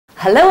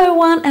Hello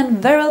everyone and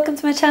very welcome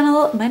to my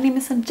channel. My name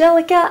is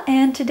Angelica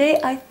and today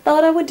I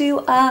thought I would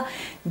do a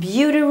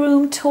beauty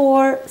room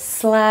tour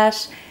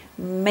slash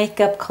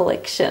makeup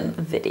collection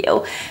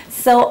video.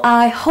 So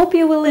I hope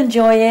you will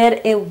enjoy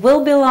it. It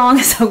will be long,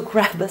 so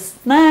grab a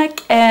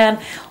snack and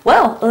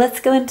well, let's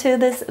go into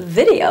this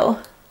video.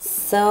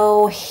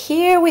 So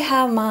here we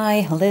have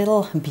my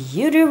little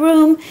beauty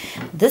room.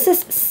 This is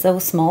so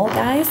small,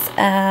 guys.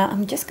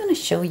 I'm just gonna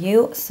show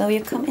you. So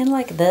you come in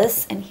like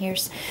this and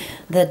here's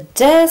the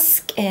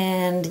desk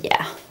and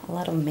yeah, a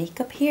lot of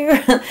makeup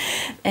here.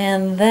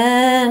 And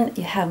then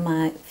you have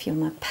my few of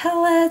my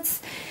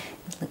palettes.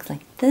 It looks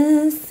like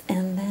this,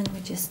 and then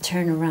we just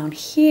turn around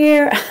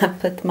here. I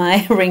put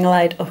my ring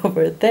light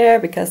over there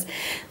because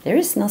there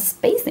is no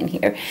space in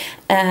here.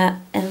 And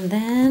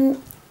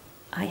then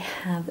I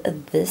have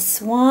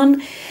this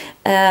one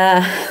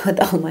with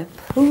all my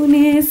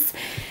ponies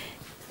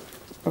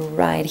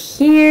right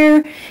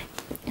here.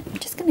 And I'm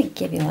just gonna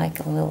give you like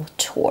a little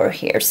tour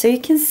here so you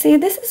can see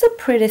this is a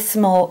pretty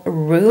small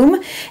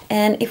room.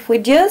 And if we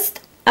just,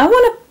 I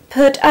want to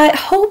put, I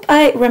hope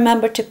I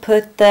remember to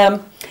put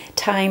the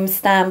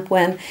timestamp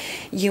when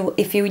you,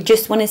 if you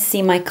just want to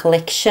see my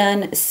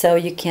collection, so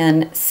you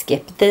can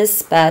skip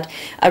this, but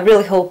I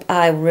really hope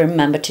I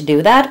remember to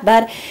do that.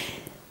 But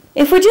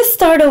if we just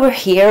start over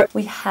here,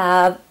 we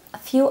have a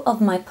few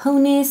of my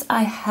ponies.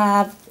 I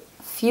have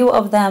a few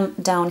of them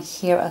down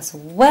here as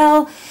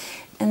well.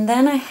 And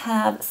then I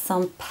have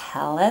some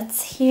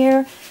palettes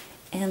here.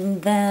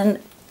 And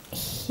then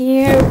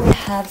here we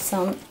have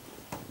some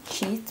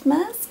sheet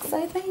masks,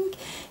 I think.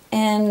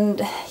 And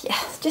yeah,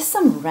 just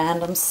some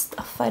random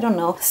stuff, I don't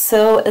know.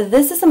 So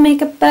this is a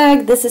makeup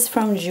bag. This is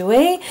from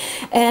Jouer,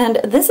 and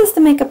this is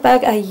the makeup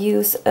bag I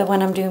use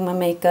when I'm doing my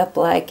makeup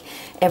like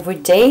every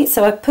day.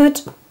 So I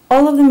put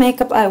all of the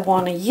makeup I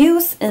want to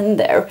use in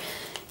there.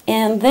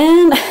 And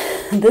then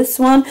this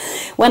one,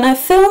 when I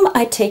film,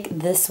 I take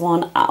this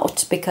one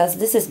out because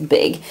this is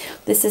big.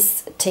 This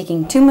is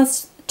taking too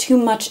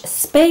much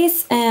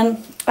space,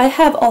 and I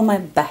have all my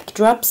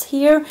backdrops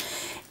here.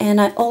 And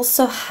I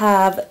also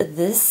have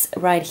this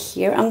right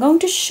here. I'm going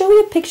to show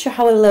you a picture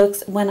how it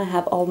looks when I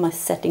have all my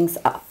settings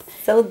up.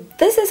 So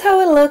this is how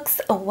it looks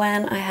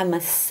when I have my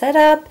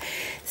setup.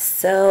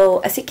 So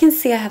as you can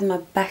see, I have my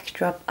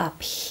backdrop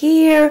up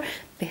here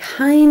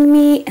behind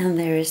me, and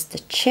there is the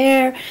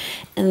chair.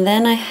 And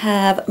then I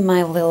have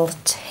my little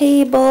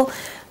table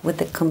with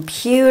the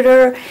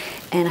computer,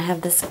 and I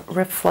have this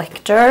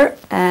reflector.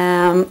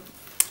 And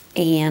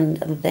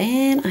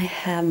then I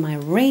have my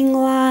ring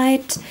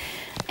light.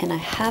 And I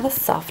have a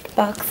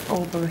softbox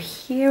over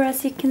here,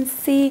 as you can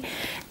see,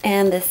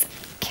 and this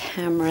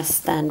camera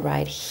stand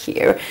right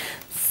here.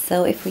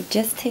 So if we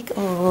just take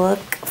a look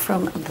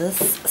from this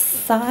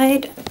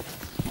side,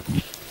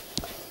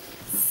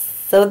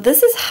 so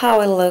this is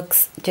how it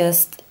looks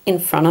just in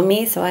front of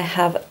me. So I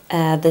have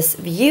this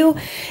view,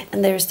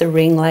 and there's the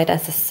ring light,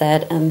 as I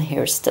said, and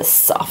here's the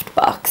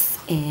softbox.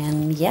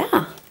 And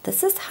yeah,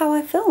 this is how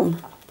I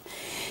film.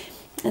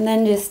 And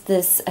then just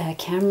this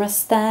camera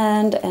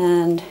stand,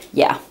 and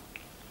yeah,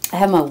 I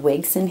have my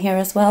wigs in here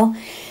as well.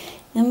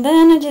 And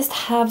then I just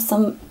have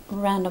some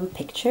random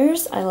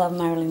pictures. I love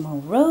Marilyn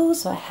Monroe,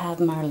 so I have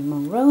Marilyn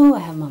Monroe, I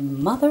have my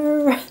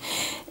mother,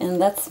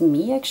 and that's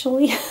me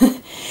actually.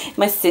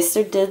 My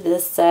sister did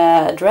this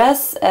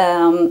dress,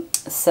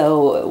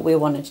 so we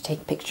wanted to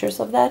take pictures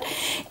of that.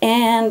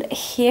 And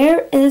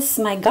here is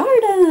my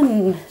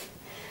garden.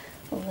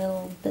 A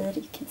little bit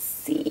you can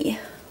see.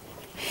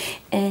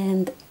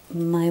 And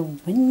my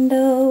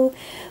window,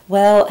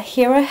 well,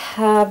 here I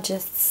have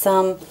just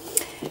some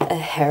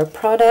hair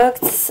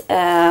products,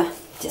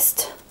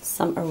 just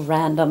some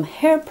random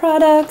hair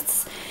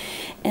products.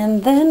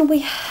 And then we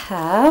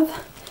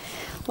have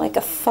like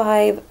a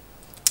 5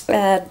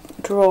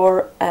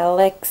 drawer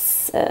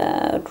Alex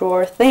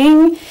drawer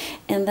thing,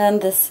 and then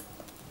this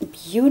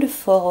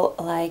beautiful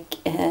like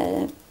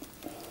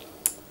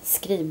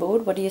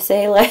skrivbord, what do you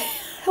say, like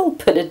I'll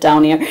put it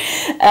down here.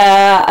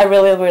 I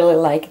really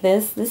like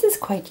this. This is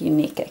quite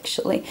unique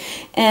actually.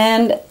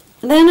 And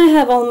then I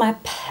have all my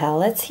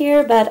palettes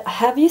here, but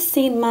have you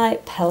seen my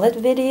palette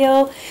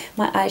video,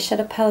 my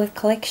eyeshadow palette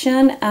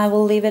collection? I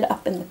will leave it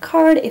up in the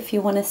card if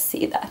you want to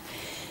see that.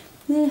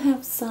 Then I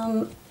have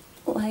some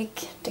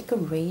like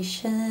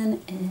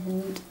decoration,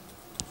 and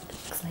it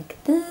looks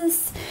like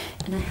this.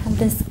 And I have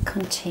this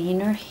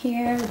container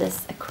here,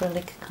 this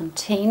acrylic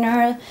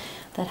container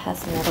that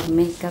has a lot of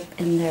makeup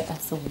in there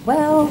as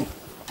well.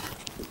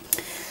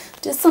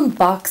 Just some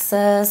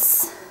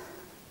boxes.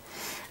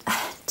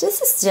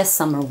 This is just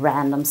some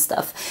random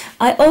stuff.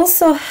 I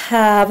also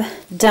have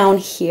down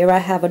here, I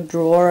have a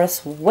drawer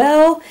as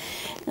well.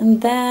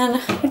 And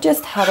then I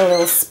just have a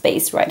little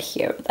space right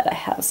here that I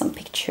have some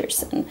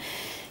pictures and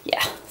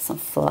yeah, some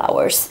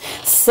flowers.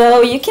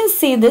 So you can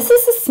see this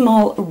is a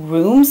small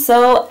room,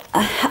 so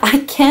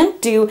I can't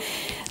do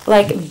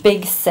like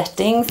big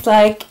settings.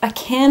 Like I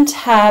can't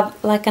have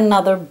like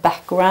another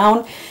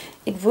background.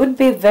 It would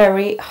be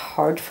very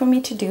hard for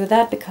me to do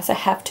that because I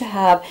have to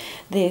have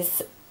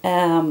these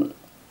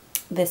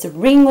this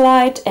ring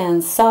light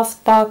and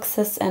soft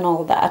boxes and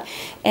all that.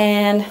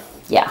 And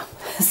yeah,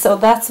 so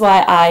that's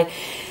why I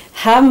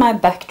have my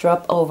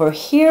backdrop over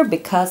here,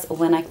 because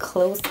when I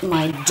close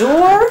my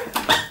door,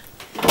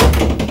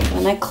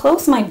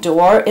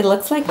 it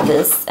looks like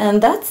this,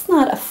 and that's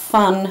not a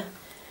fun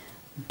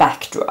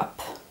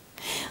backdrop.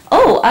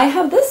 Oh, I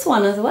have this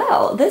one as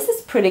well. This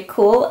is pretty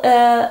cool.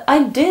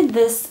 I did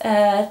this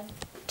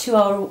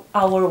to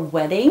our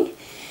wedding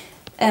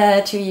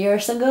 2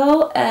 years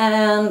ago,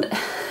 and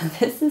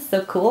this is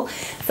so cool.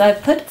 So I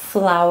put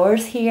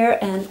flowers here,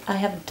 and I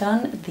have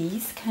done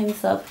these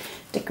kinds of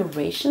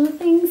decoration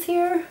things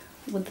here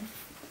with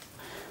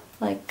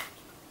like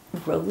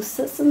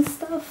roses and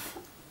stuff.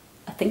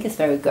 I think it's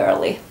very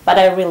girly, but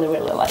I really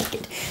like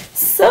it.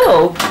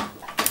 So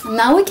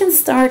now we can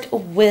start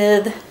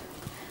with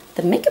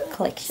the makeup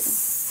collection.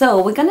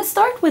 So we're gonna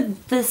start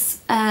with this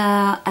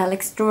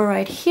Alex drawer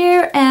right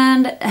here,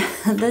 and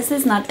this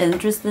is not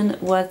interesting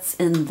what's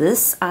in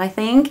this, I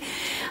think.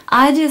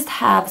 I just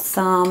have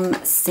some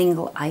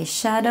single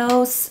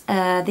eyeshadows.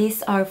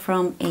 These are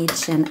from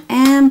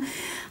H&M.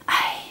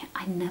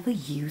 I never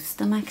used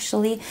them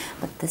actually,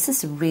 but this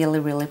is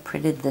really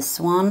pretty, this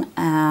one.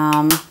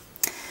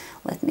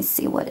 Let me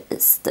see, what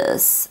is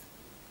this?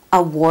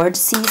 Award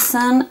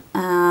season.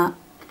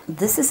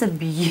 This is a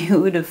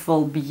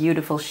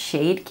beautiful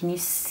shade. Can you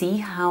see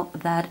how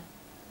that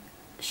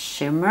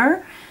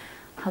shimmer,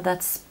 how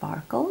that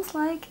sparkles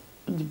like?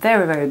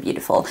 Very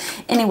beautiful.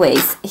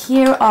 Anyways,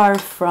 here are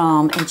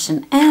from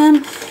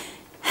H&M,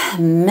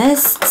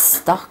 Mist,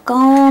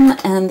 Stockholm,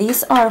 and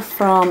these are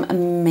from a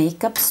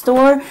makeup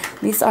store.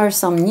 These are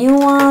some new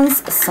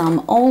ones,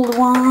 some old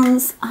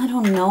ones. I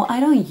don't know, I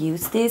don't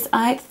use these.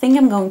 I think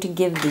I'm going to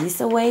give these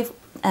away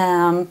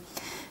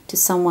to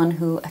someone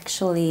who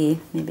actually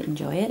maybe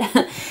enjoy it.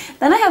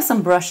 Then I have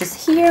some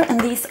brushes here, and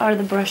these are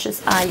the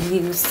brushes I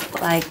use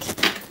like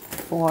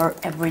for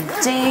every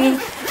day.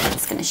 I'm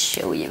just gonna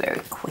show you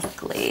very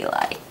quickly,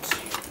 like,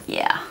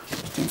 yeah,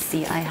 you can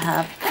see I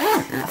have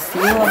a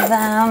few of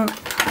them.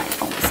 I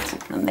always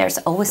keep them there,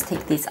 so I always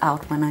take these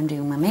out when I'm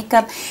doing my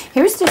makeup.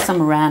 Here's just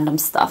some random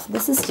stuff.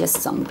 This is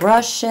just some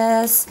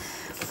brushes.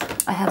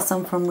 I have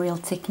some from Real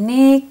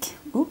Technique.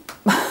 Oop.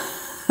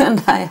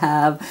 And I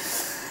have,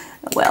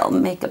 well,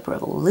 Makeup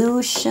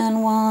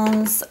Revolution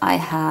ones. I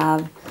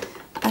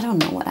don't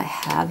know what I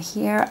have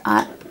here.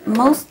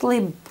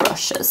 Mostly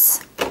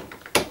brushes.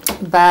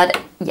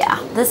 But yeah,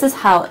 this is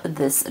how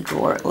this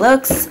drawer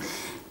looks.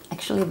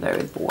 Actually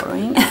very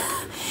boring.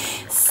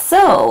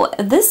 So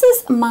this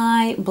is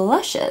my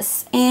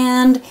blushes,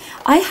 and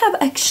I have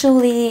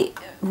actually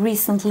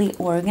recently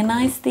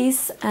organized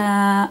these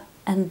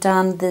and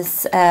done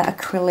this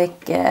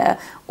acrylic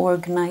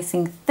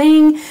organizing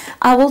thing.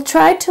 I will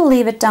try to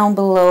leave it down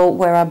below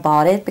where I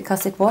bought it,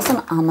 because it was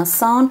on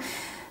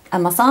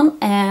Amazon,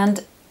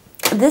 and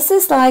this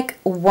is like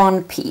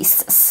one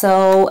piece,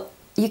 so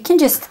you can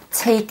just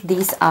take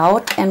these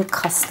out and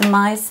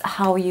customize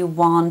how you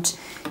want.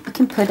 You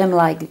can put them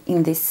like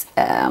in this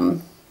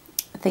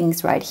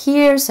things right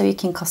here, so you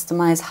can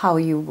customize how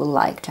you would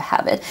like to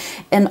have it.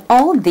 And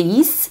all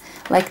these,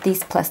 like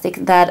these plastic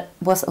that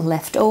was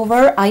left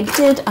over, I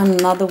did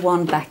another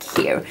one back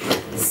here.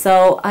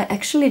 So I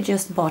actually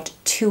just bought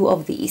 2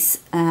 of these.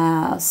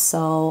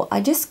 So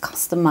I just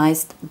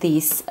customized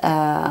these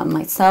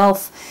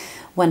myself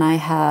when I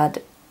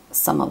had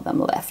some of them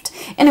left.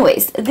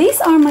 Anyways, these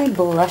are my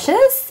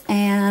blushes,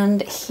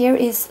 and here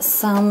is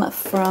some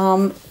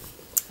from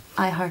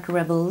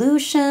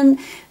Revolution.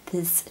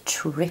 These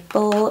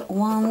triple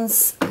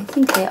ones. I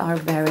think they are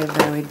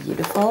very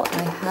beautiful.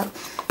 I have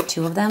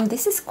 2 of them.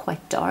 This is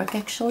quite dark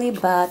actually,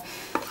 but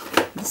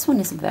this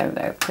one is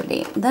very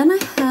pretty. Then I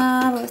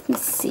have, let me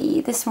see,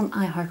 this from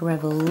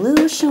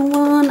Revolution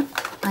one.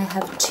 I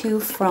have 2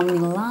 from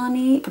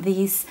Milani,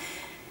 these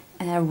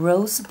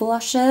rose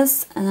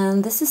blushes,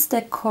 and this is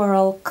the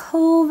Coral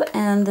Cove,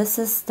 and this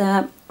is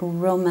the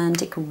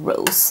Romantic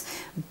Rose.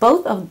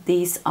 Both of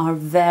these are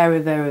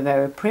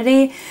very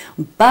pretty,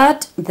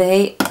 but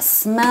they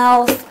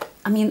smell,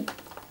 I mean,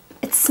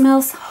 it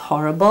smells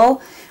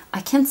horrible.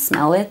 I can't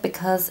smell it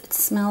because it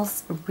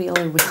smells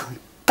really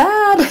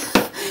bad.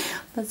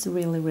 That's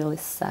really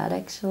sad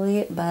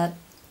actually, but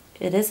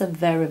it is a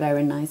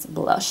very nice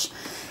blush.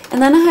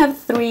 And then I have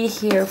 3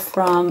 here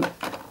from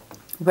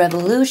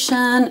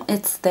Revolution.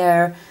 It's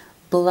their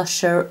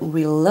blusher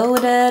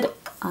Reloaded.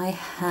 I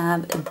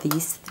have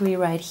these 3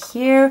 right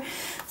here.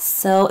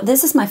 So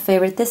this is my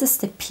favorite. This is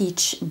the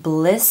Peach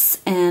Bliss,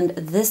 and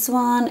this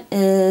one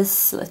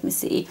is, let me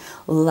see,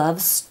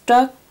 Love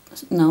Struck,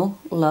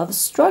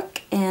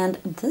 and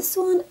this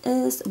one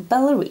is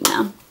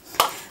Ballerina.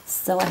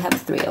 So I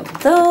have 3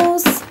 of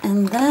those,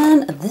 and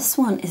then this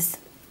one is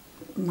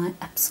my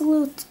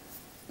absolute,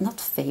 not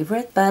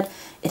favorite, but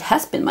it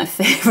has been my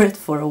favorite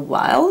for a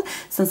while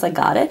since I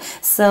got it.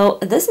 So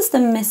this is the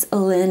Miss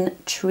Lynn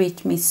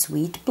Treat Me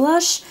Sweet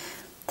blush.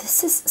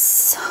 This is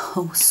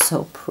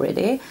so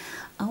pretty.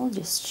 I will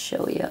just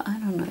show you. I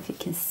don't know if you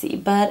can see,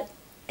 but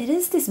it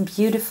is this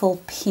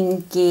beautiful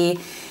pinky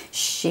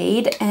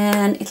shade,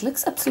 and it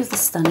looks absolutely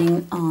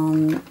stunning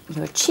on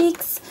your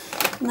cheeks.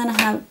 And then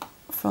I have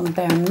from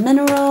Bare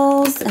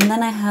Minerals, and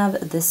then I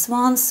have this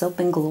one, Soap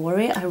and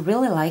Glory. I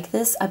really like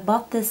this. I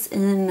bought this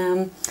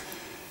in,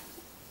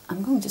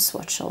 I'm going to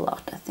swatch a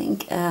lot, I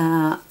think.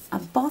 I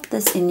bought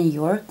this in New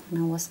York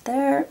when I was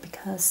there,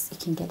 because you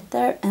can get it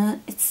there,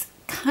 and it's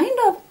kind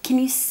of, can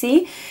you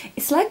see?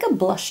 It's like a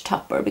blush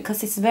topper,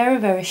 because it's very,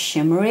 very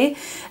shimmery.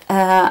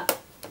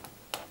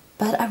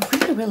 But I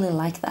really, really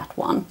like that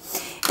one.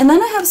 And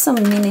then I have some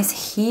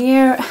minis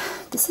here.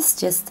 This is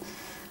just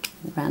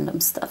random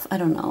stuff, I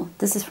don't know.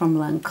 This is from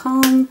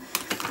Lancome,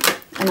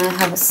 and I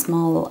have a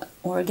small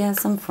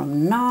orgasm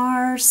from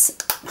NARS.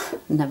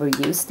 Never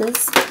used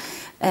this.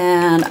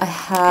 And I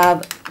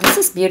have, this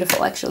is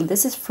beautiful actually.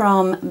 This is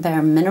from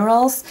Bare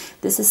Minerals.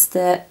 This is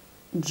the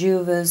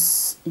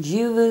Juvia's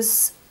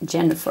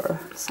Jennifer,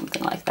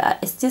 something like that.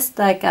 It's just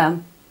like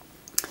a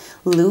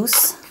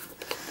loose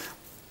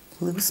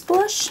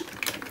blush.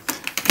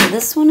 And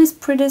this one is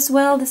pretty as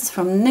well. This is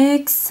from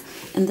NYX,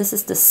 and this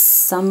is the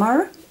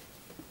Summer.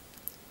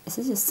 Is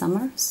this just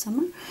summer?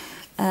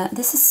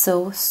 This is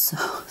so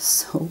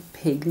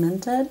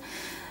pigmented.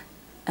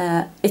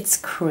 It's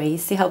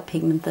crazy how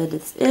pigmented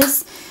this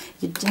is.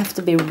 You have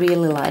to be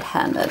really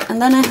light-handed.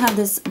 And then I have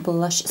this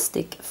blush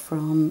stick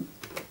from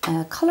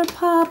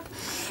ColourPop.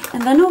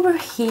 And then over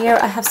here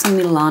I have some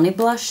Milani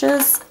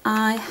blushes.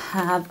 I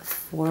have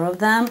 4 of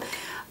them.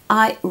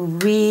 I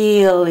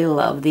really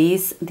love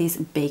these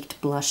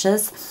baked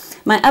blushes.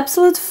 My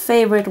absolute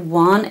favorite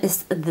one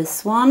is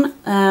this one.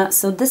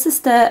 So this is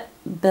the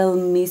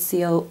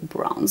Bellissimo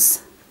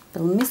Bronze.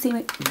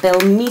 Bellissimo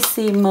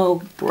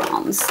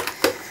Bronze.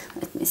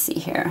 Let me see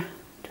here.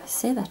 Do I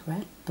say that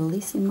right?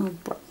 Bellissimo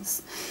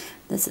Bronze.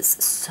 This is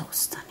so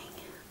stunning.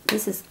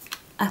 This is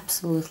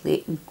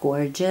absolutely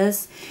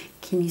gorgeous.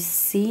 Can you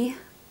see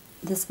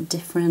this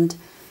different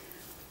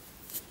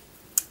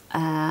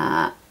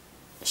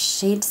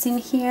shades in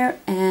here?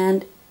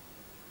 And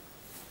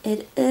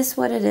it is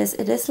what it is.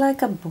 It is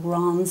like a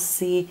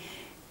bronzy,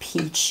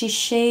 peachy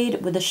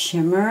shade with a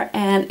shimmer,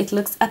 and it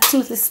looks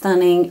absolutely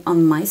stunning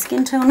on my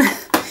skin tone.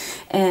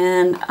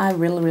 And I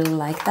really, really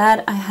like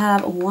that. I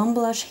have one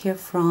blush here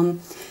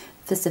from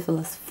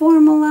Vestibulas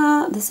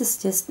Formula. This is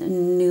just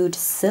Nude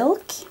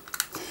Silk.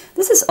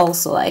 This is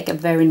also like a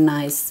very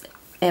nice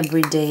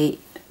everyday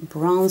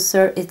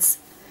bronzer. It's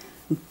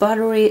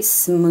buttery,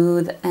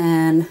 smooth,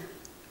 and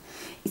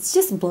it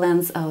just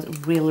blends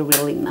out really,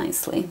 really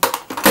nicely.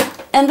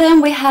 And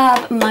then we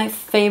have my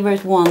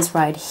favorite ones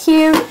right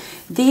here.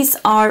 These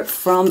are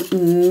from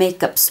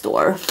Makeup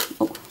Store.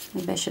 Oh,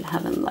 maybe I should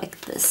have them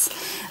like this.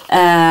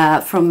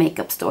 From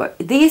Makeup Store.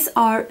 These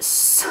are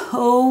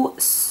so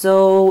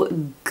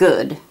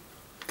good.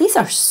 These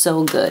are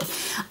so good.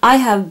 I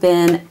have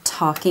been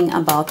talking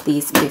about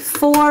these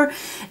before,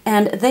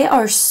 and they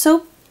are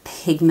so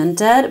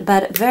pigmented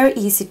but very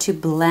easy to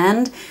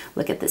blend.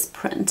 Look at this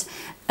print.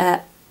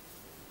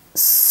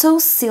 So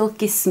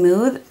silky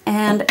smooth,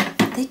 and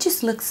they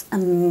just looks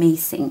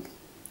amazing.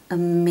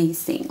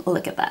 Amazing.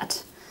 Look at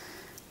that.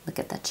 Look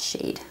at that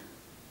shade.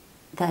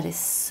 That is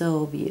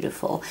so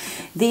beautiful.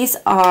 These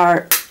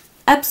are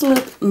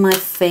absolute my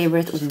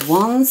favorite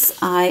ones.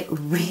 I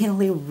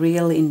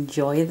really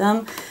enjoy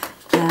them.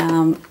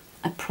 I'm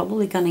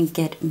probably gonna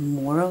get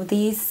more of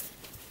these,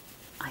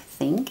 I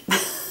think.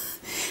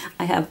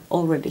 I have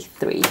already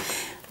 3.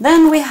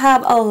 Then we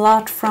have a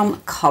lot from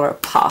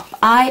ColourPop.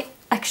 I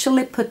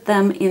actually put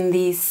them in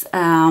these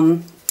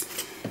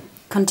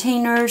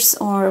containers,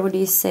 or what do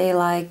you say,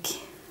 like,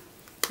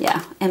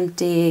 yeah,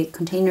 empty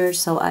containers.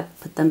 So I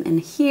put them in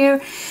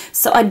here.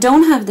 So I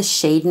don't have the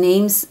shade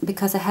names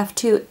because I have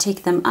to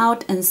take them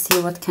out and see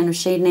what kind of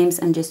shade names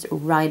and just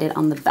write it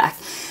on the back.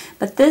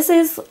 But this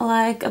is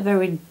like a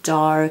very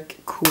dark,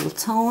 cool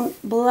tone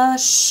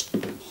blush.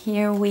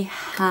 Here we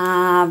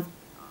have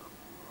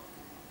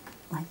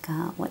like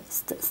a, what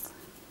is this?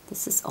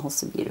 This is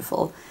also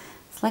beautiful.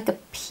 It's like a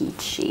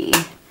peachy,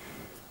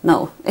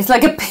 no, it's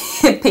like a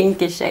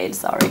pinky shade,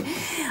 sorry.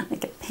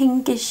 Like a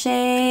pinky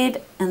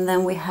shade. And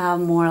then we have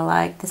more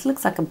like, this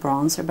looks like a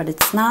bronzer, but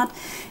it's not.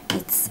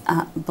 It's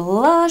a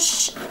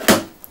blush.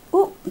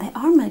 Oh, they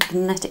are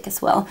magnetic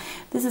as well.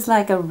 This is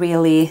like a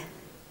really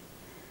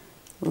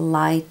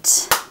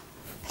light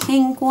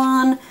pink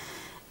one.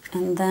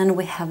 And then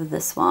we have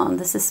this one.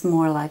 This is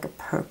more like a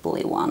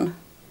purpley one.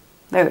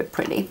 Very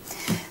pretty.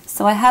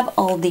 So I have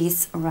all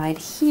these right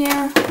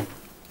here.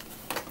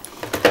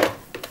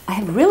 I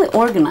have really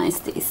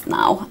organized these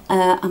now.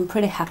 I'm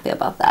pretty happy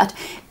about that.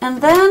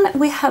 And then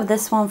we have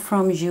this one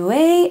from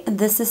Jouer.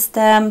 This is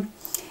the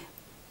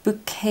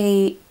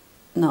Bouquet,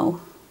 no,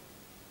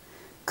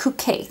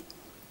 Coquette,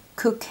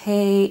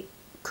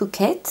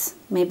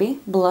 maybe,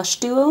 blush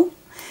duo.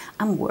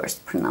 I'm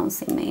worst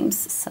pronouncing names,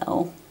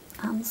 so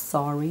I'm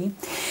sorry.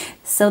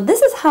 So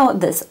this is how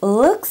this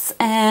looks,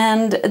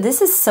 and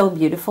this is so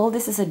beautiful.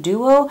 This is a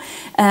duo.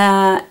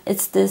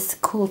 It's this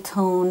cool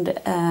toned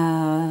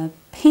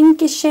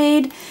pinky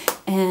shade,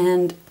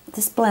 and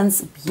this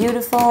blends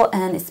beautiful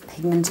and it's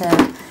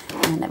pigmented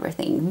and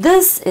everything.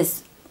 This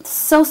is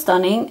so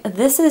stunning.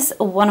 This is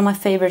one of my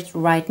favorites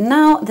right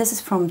now. This is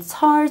from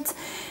Tarte.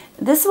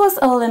 This was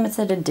a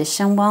limited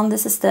edition one.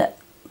 This is the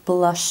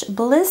Blush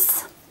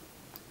Bliss.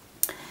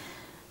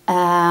 Maybe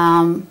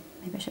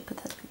I should put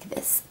that like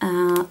this.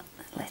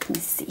 Let me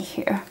see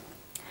here.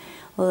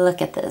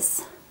 Look at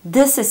this.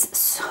 This is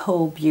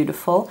so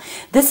beautiful.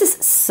 This is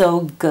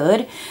so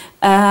good.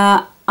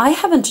 I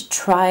haven't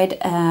tried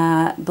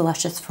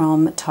blushes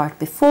from Tarte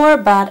before,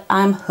 but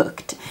I'm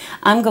hooked.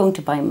 I'm going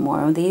to buy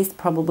more of these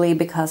probably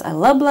because I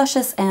love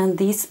blushes, and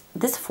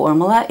this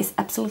formula is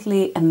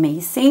absolutely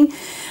amazing.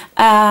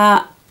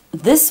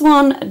 This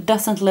one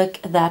doesn't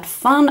look that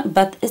fun,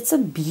 but it's a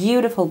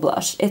beautiful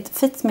blush. It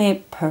fits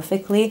me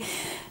perfectly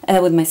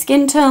with my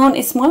skin tone.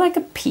 It's more like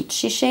a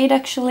peachy shade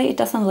actually. It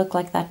doesn't look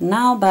like that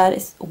now, but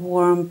it's a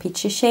warm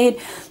peachy shade.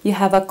 You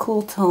have a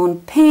cool tone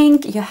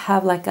pink. You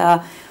have like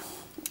a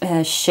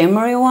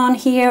shimmery one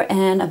here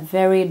and a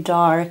very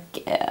dark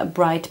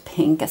bright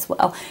pink as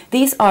well.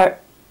 These are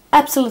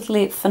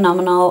absolutely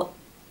phenomenal,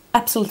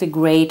 absolutely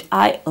great.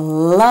 I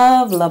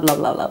love, love, love,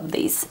 love, love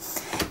these.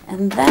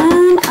 And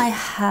then I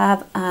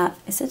have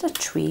is it a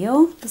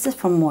trio? This is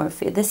from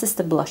Morphe. This is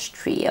the blush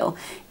trio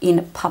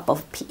in Pop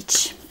of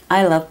Peach.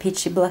 I love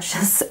peachy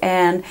blushes,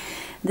 and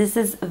this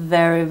is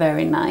very,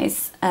 very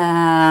nice.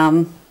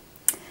 There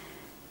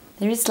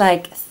is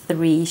like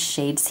 3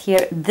 shades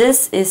here.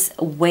 This is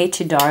way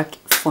too dark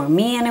for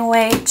me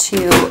anyway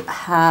to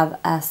have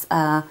as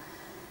a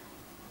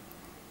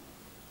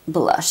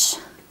blush,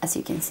 as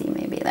you can see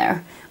maybe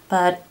there.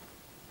 But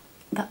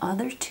the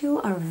other 2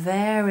 are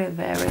very,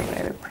 very,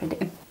 very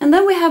pretty. And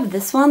then we have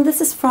this one.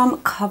 This is from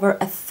Cover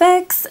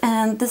FX,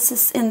 and this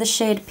is in the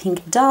shade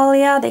Pink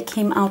Dahlia. They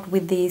came out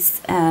with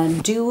these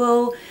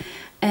duo,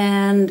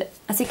 and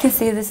as you can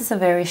see, this is a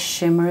very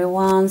shimmery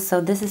one. So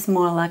this is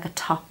more like a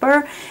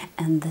topper,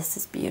 and this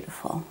is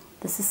beautiful.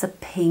 This is a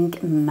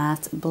pink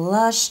matte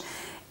blush.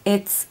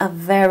 It's a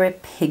very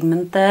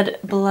pigmented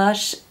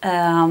blush,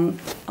 but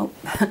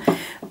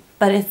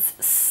it's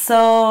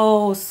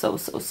so, so,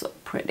 so, so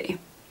pretty.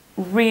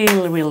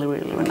 Really, really,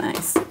 really, really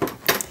nice.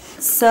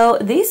 So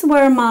these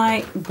were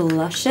my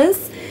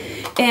blushes,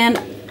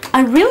 and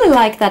I really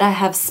like that I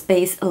have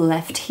space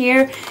left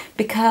here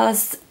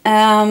because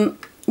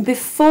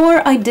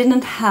before I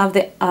didn't have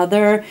the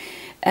other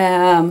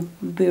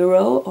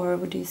bureau, or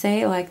what do you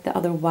say, like the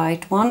other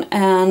white one,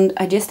 and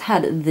I just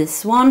had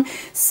this one,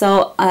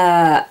 so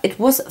it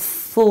was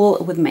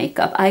full with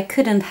makeup. I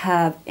couldn't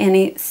have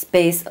any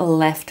space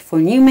left for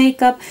new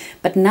makeup,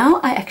 but now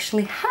I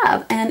actually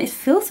have, and it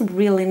feels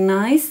really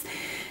nice.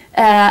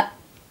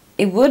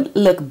 It would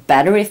look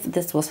better if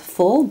this was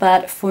full,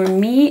 but for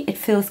me it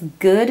feels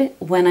good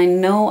when I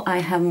know I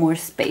have more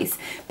space,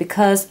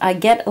 because I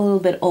get a little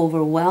bit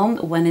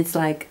overwhelmed when it's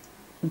like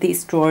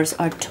these drawers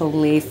are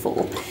totally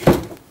full.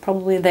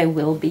 Probably they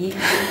will be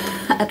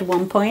at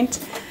one point.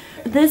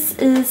 This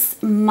is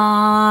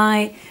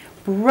my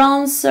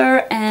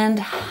bronzer and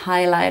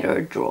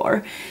highlighter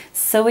drawer.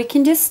 So we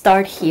can just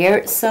start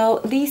here.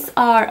 So these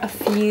are a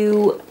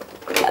few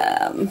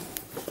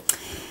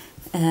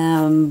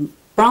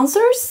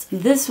bronzers.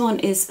 This one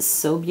is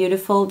so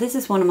beautiful. This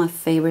is one of my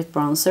favorite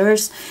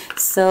bronzers.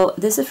 So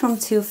this is from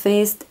Too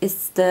Faced.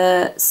 It's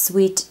the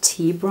Sweet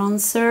Tea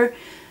bronzer.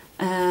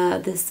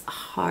 This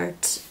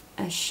heart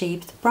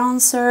shaped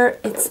bronzer.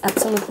 It's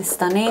absolutely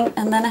stunning.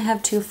 And then I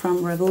have 2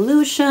 from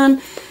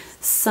Revolution.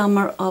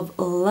 Summer of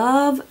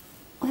Love.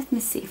 Let me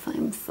see if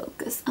I'm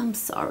focused. I'm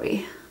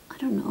sorry. I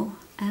don't know.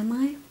 Am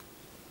I?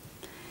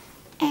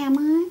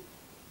 Am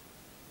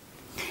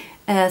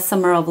I?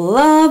 Summer of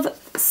Love.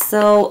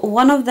 So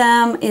one of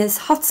them is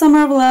Hot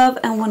Summer of Love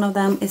and one of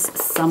them is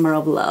Summer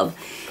of Love.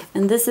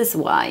 And this is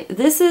why.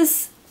 This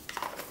is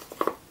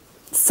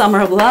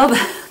Summer of Love.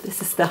 This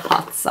is the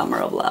Hot Summer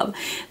of Love.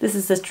 This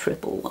is a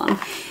triple one.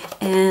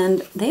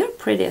 And they are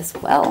pretty as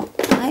well.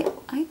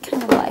 I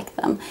kind of like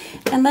them.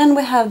 And then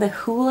we have the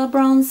Hoola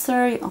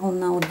bronzer. You all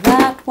know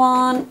that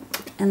one.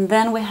 And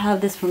then we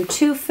have this from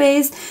Too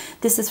Faced.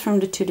 This is from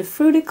the Tutti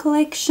Frutti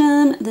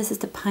collection. This is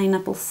the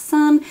Pineapple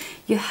Sun.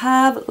 You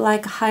have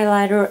like a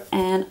highlighter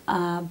and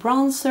a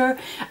bronzer.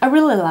 I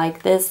really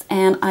like this,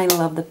 and I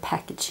love the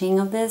packaging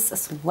of this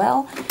as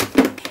well.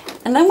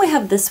 And then we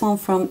have this one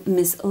from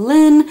Miss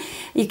Lynn.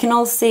 You can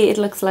all see it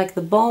looks like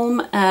the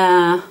Balm.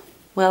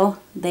 Well,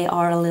 they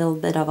are a little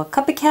bit of a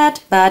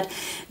copycat, but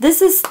this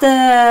is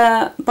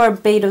the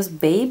Barbados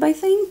Babe, I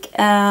think.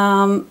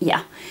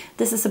 Yeah,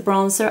 this is a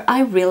bronzer.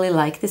 I really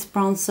like this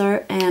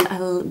bronzer, and I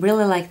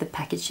really like the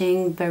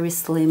packaging. Very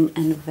slim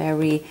and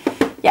very,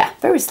 yeah,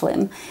 very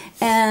slim.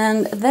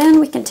 And then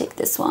we can take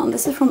this one.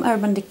 This is from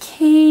Urban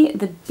Decay,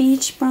 the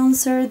Beach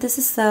bronzer. This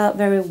is a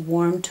very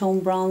warm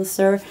tone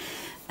bronzer.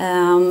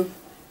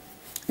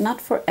 Not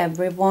for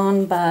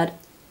everyone, but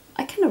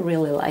I kind of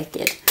really like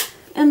it.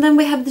 And then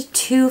we have the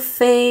Too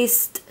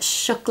Faced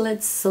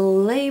Chocolate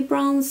Soleil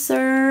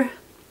bronzer.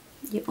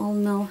 You all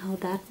know how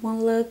that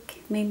one look,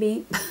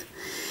 maybe.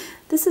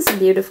 This is a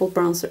beautiful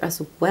bronzer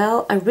as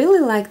well. I really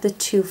like the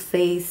Too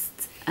Faced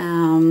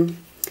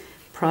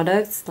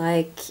products,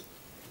 like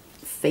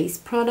face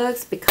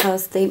products,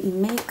 because they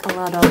make a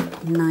lot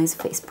of nice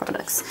face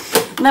products.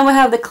 And then we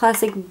have the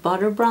classic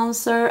butter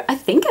bronzer. I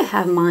think I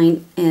have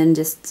mine in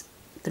just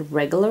the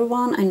regular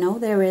one. I know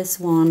there is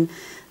one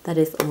that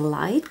is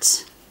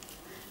light,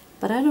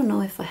 but I don't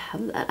know if I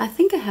have that. I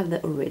think I have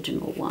the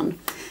original one.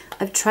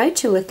 I've tried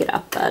to look it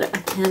up, but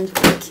I can't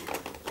like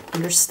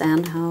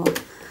understand how.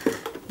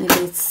 Maybe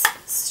it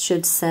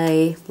should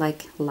say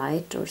like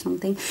light or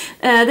something.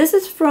 This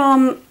is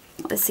from,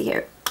 let's see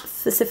here,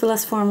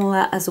 Syphilis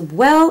formula as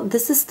well.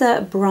 This is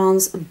the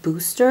bronze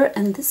booster,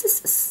 and this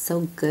is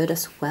so good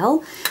as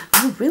well.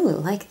 I really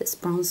like this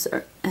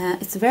bronzer.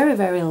 It's very,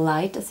 very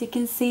light, as you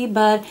can see,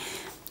 but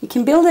you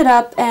can build it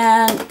up,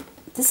 and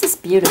this is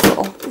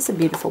beautiful. This is a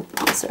beautiful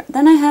bronzer.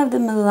 Then I have the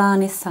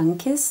Milani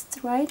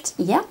Sunkissed, right?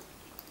 Yeah,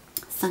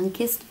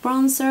 Sunkissed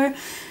bronzer.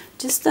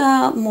 Just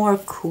a more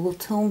cool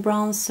tone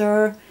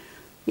bronzer.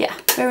 Yeah,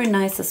 very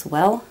nice as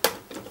well.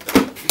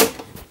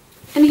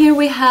 And here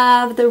we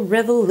have the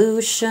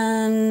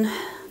Revolution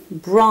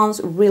Bronze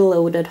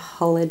Reloaded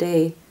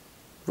Holiday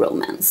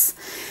Romance.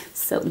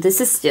 So this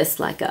is just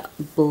like a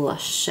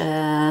blush,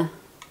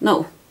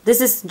 no,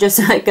 this is just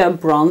like a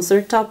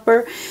bronzer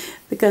topper,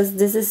 because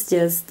this is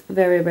just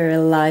very, very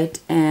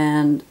light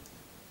and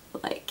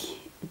like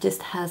it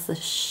just has a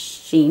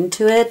sheen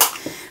to it.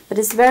 But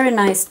it's very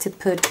nice to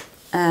put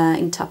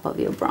in top of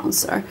your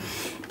bronzer.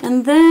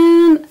 And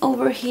then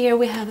over here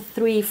we have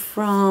 3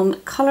 from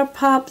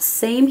ColourPop.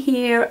 Same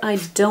here. I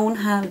don't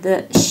have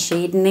the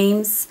shade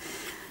names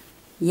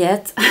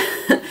yet.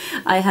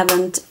 I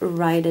haven't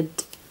write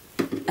it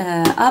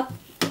up,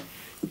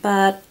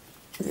 but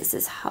this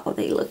is how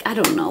they look. I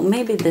don't know.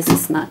 Maybe this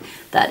is not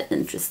that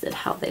interested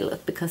how they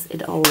look, because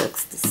it all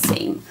looks the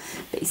same,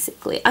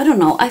 basically. I don't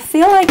know. I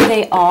feel like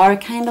they are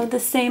kind of the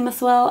same as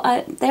well.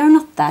 They are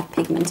not that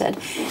pigmented.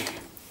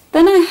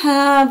 Then I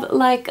have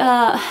like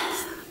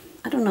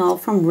I don't know,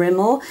 from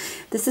Rimmel.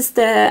 This is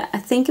the, I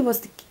think it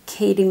was the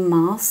Katie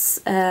Moss.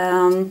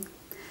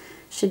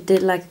 She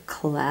did like a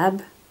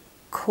collab,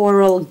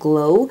 Coral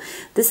Glow.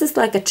 This is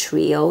like a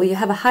trio. You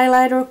have a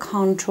highlighter,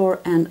 contour,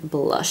 and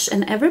blush.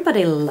 And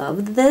everybody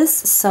loved this,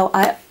 so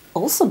I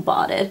also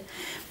bought it.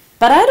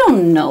 But I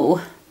don't know.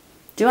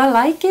 Do I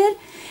like it?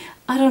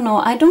 I don't know.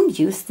 I don't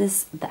use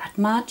this that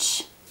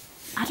much.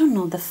 I don't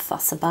know the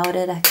fuss about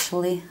it,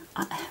 actually.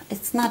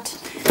 It's not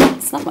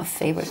my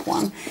favorite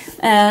one.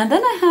 And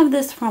then I have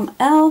this from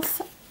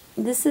e.l.f.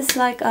 This is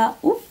like a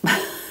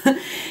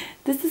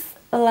this is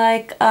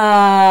like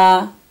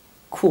a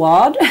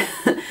quad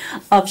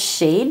of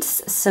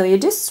shades. So you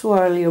just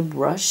swirl your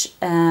brush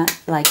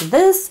like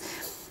this,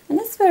 and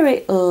it's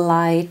very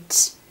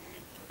light.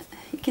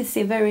 You can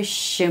see very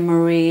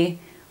shimmery,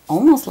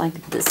 almost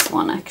like this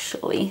one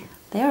actually.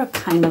 They are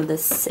kind of the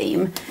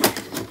same.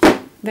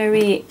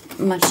 Very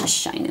much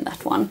shine in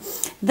that one.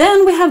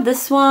 Then we have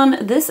this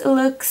one. This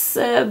looks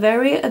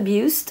very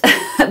abused,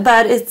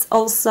 but it's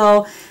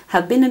also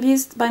have been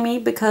abused by me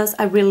because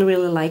I really,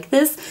 really like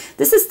this.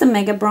 This is the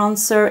Mega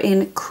Bronzer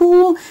in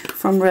Cool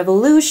from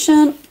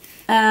Revolution.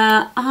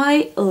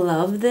 I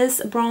love this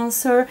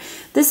bronzer.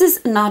 This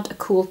is not a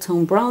cool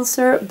tone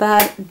bronzer,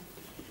 but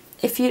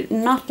if you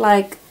not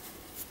like,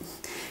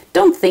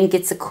 don't think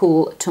it's a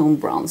cool tone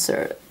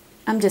bronzer.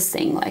 I'm just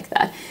saying like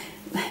that.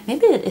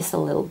 Maybe it is a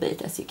little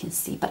bit, as you can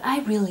see, but I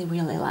really,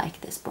 really like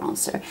this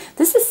bronzer.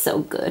 This is so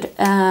good.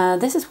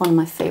 This is one of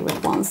my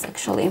favorite ones,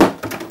 actually.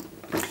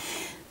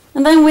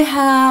 And then we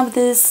have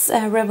this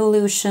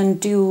Revolution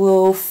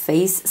Duo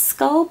Face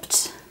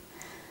Sculpt.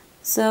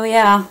 So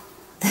yeah,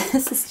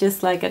 this is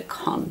just like a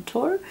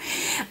contour.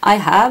 I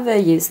have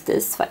used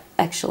this,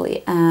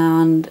 actually,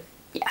 and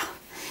yeah.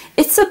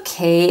 It's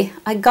okay.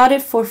 I got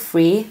it for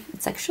free.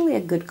 It's actually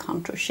a good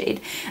contour shade.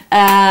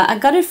 I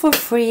got it for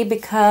free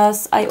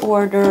because I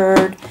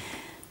ordered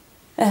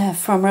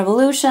from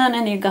Revolution,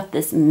 and you got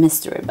this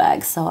mystery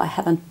bag, so I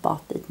haven't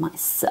bought it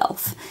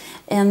myself.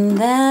 And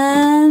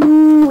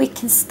then we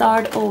can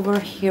start over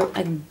here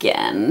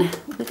again.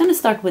 We're gonna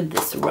start with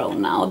this row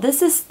now.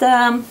 This is the,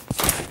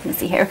 let me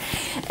see here.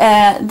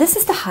 This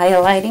is the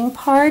highlighting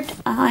part.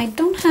 I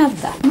don't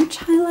have that much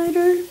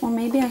highlighter, or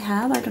maybe I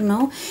have, I don't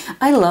know.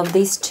 I love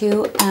these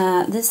two.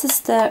 This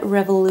is the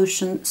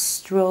Revolution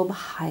Strobe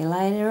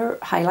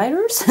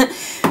highlighters.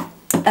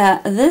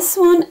 This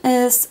one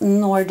is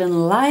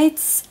Northern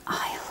Lights.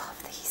 I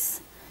love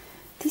these.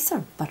 These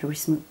are buttery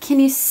smooth.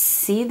 Can you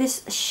see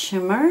this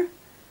shimmer?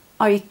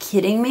 Are you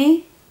kidding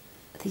me?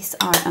 These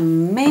are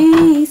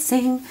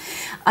amazing.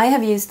 I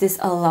have used this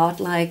a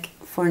lot, like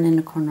for an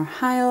inner corner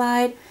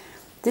highlight.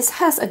 This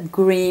has a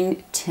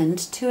green tint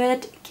to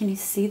it. Can you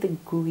see the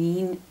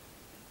green,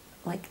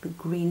 like the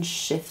green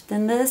shift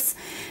in this?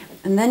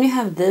 And then you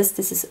have this.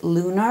 This is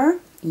Lunar.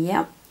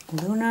 Yep.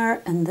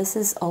 Lunar, and this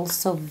is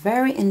also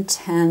very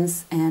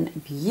intense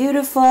and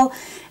beautiful.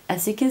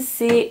 As you can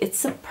see,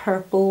 it's a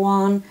purple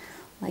one,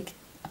 like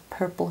a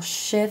purple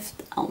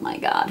shift. Oh my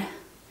god.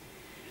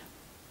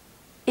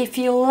 If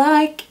you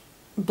like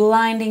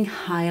blinding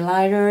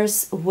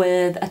highlighters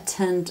with a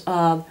tint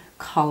of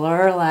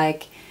color,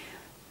 like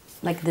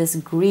this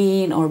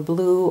green or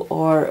blue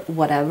or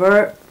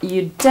whatever,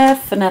 you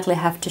definitely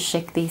have to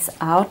check these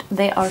out.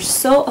 They are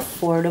so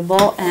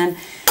affordable and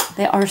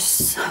they are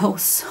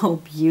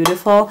so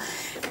beautiful.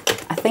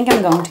 I think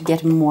I'm going to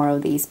get more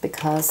of these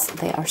because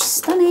they are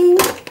stunning.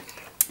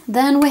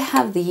 Then we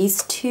have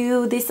these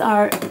two. This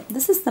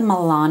is the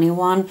Milani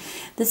one.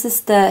 This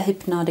is the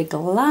Hypnotic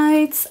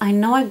Lights. I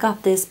know I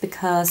got this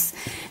because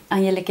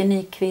Angelica and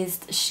I'm,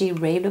 she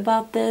raved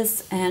about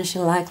this and she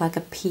liked like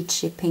a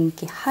peachy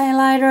pinky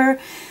highlighter.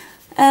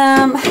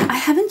 I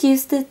haven't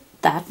used it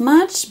that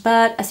much,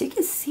 but as you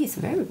can see, it's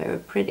very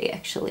pretty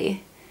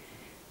actually.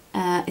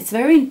 It's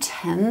very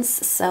intense,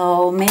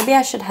 so maybe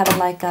I should have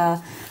like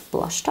a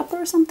blush topper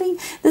or something.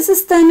 This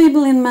is the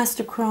Maybelline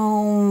Master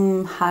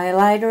Chrome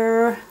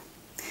highlighter.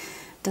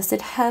 Does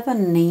it have a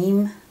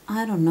name?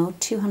 I don't know,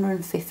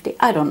 250,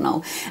 I don't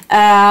know.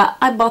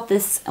 I bought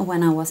this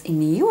when I was in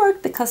New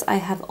York because I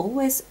have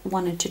always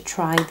wanted to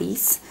try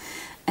these,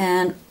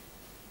 and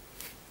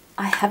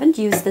I haven't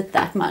used it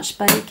that much,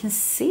 but you can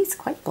see it's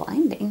quite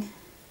blinding.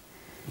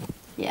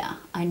 Yeah,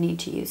 I need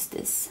to use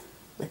this.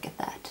 Look at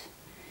that.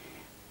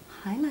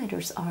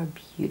 Highlighters are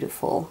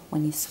beautiful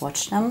when you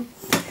swatch them.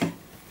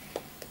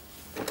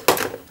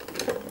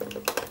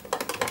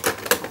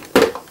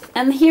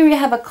 And here you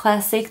have a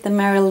classic, the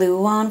Mary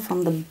Lou one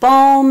from the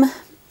Balm.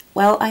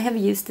 Well, I have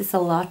used this a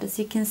lot, as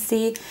you can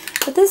see,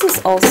 but this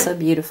is also a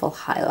beautiful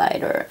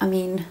highlighter. I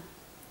mean,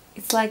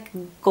 it's like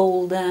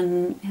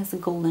golden, it has a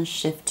golden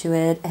shift to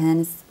it,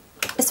 and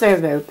it's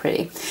very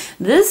pretty.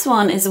 This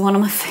one is one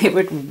of my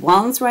favorite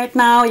ones right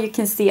now. You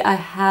can see I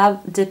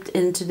have dipped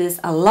into this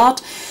a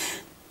lot.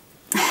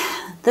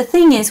 The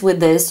thing is with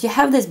this, you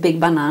have this big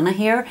banana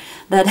here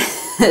that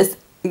is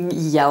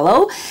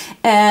yellow,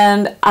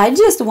 and I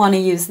just want to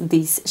use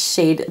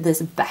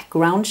this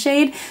background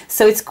shade,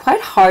 so it's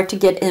quite hard to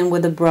get in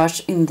with a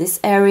brush in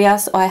this area,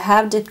 so I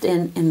have dipped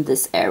in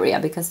this area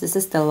because this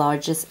is the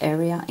largest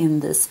area in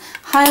this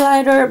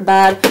highlighter.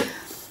 But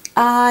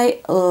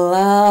I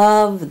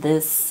love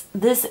this.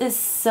 This is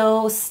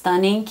so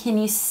stunning. Can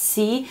you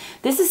see?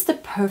 This is the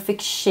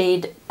perfect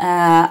shade,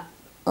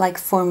 like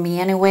for me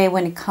anyway,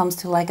 when it comes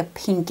to like a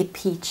pinky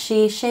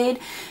peachy shade,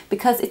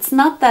 because it's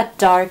not that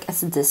dark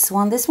as this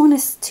one. This one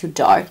is too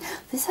dark.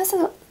 This has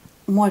a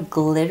more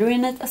glitter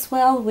in it as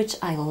well, which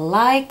I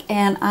like,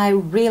 and I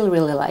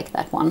really like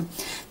that one.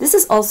 This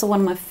is also one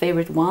of my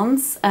favorite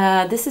ones.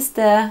 This is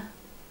the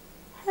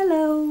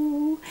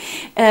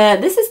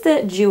this is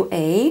the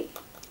Jouer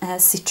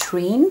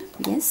Citrine.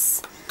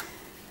 Yes,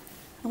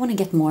 I want to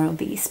get more of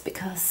these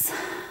because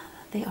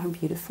they are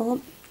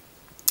beautiful.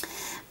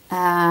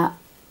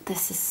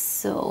 This is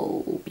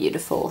so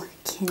beautiful.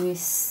 Can you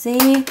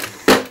see?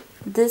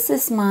 This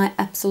is my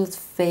absolute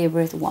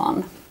favorite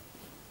one.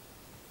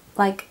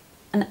 Like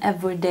an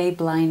everyday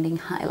blinding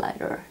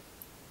highlighter.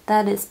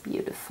 That is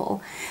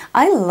beautiful.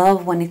 I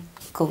love when it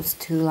goes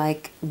to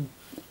like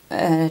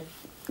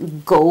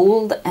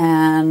gold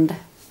and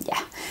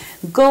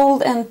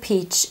gold and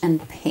peach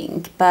and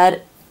pink,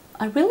 but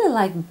I really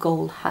like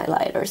gold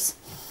highlighters.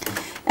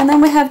 And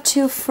then we have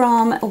two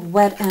from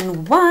Wet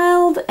n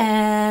Wild,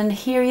 and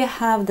here you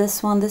have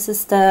this one. This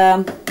is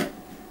the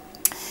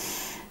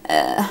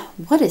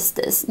what is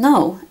this?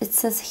 No, it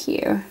says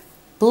here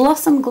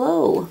Blossom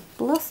Glow.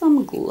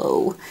 Blossom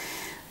Glow.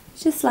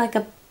 Just like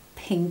a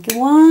pink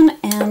one.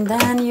 And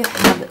then you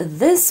have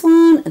this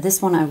one.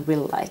 This one I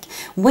really like.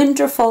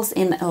 Winter Falls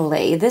in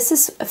LA. This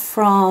is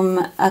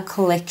from a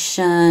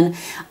collection.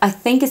 I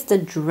think it's the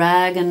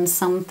Dragon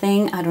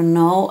something. I don't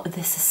know.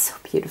 This is so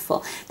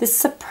beautiful. This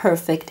is a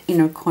perfect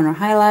inner corner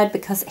highlight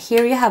because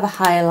here you have a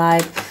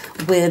highlight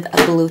with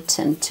a blue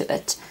tint to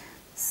it.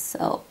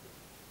 So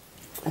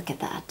look at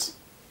that.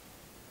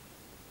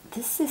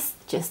 This is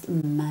just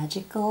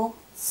magical.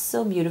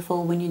 So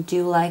beautiful. When you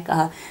do like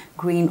a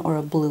green or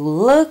a blue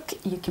look,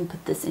 you can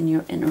put this in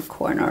your inner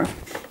corner.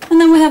 And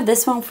then we have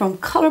this one from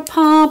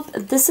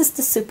ColourPop. This is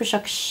the Super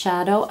Shock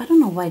Shadow. I don't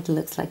know why it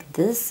looks like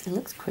this. It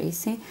looks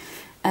crazy.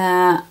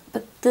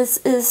 But this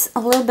is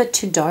a little bit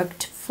too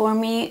dark for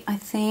me, I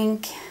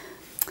think.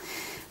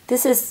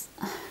 This is,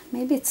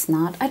 maybe it's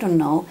not, I don't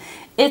know.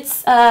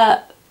 It's,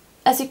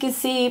 as you can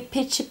see,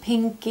 peachy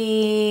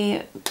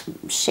pinky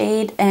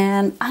shade,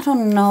 and I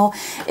don't know.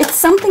 It's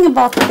something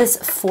about this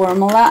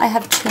formula. I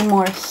have two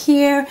more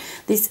here.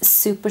 These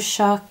Super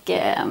Shock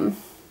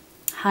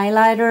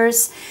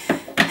highlighters.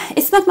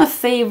 It's not my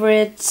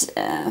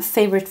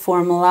favorite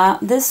formula.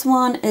 This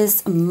one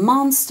is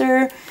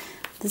Monster.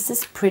 This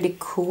is pretty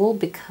cool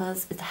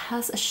because it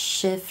has a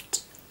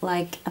shift,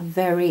 like a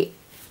very,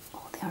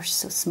 oh, they are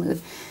so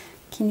smooth.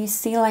 Can you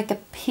see like a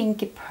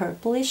pinky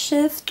purpley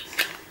shift?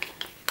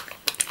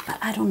 But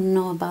I don't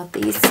know about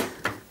these.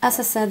 As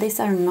I said, these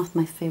are not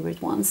my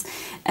favorite ones.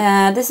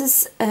 This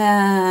is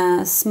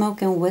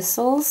Smoke and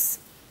Whistles.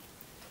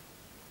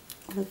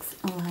 Looks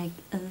like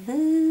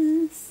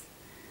this.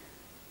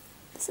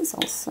 This is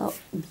also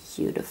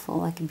beautiful,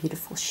 like a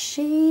beautiful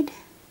shade.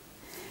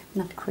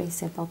 Not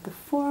crazy about the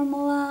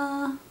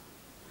formula.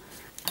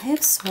 I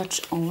have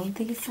swatched all of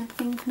these, I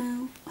think,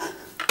 now.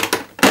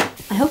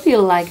 I hope you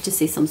like to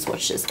see some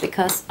swatches,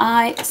 because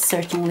I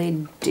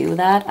certainly do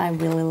that. I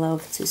really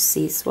love to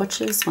see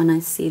swatches when I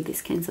see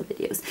these kinds of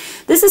videos.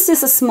 This is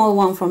just a small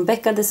one from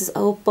Becca. This is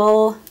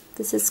Opal.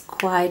 This is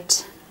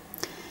quite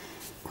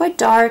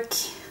dark,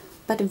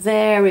 but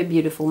very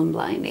beautiful and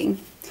blinding.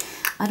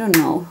 I don't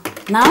know.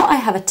 Now I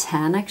have a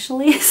tan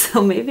actually,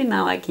 so maybe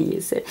now I can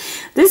use it.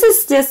 This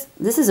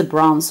is a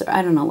bronzer.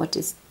 I don't know what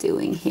it's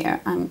doing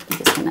here. I'm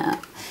just gonna,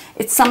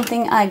 it's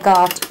something I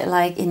got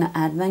like in an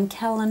advent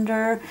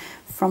calendar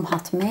from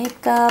Hot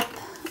Makeup.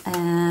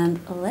 And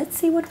let's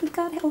see what we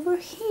got over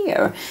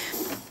here.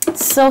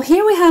 So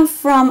here we have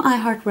from I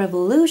Heart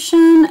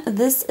Revolution.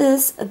 This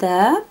is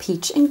the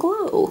Peach and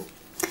Glow.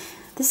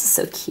 This is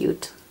so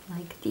cute,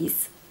 like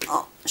these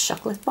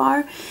chocolate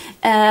bar.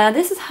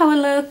 This is how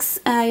it looks.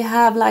 You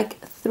have like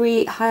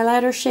 3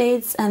 highlighter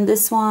shades, and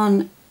this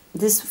one,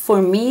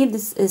 for me,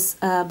 this is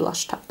a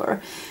blush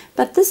topper.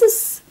 But this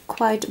is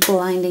quite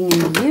blinding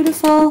and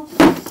beautiful.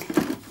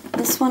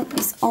 This one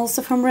is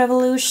also from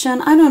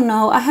Revolution. I don't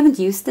know, I haven't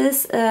used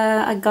this.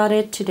 I got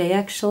it today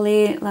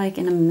actually, like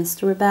in a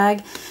mystery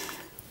bag.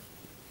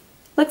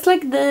 Looks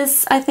like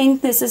this. I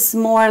think this is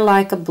more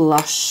like a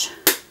blush,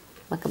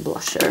 like a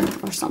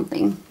blusher or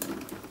something.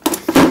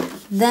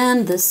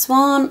 Then this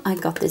one, I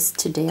got this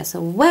today as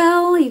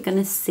well. You're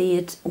gonna see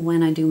it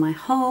when I do my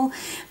haul.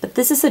 But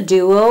this is a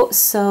duo,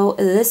 so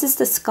this is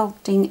the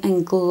Sculpting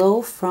and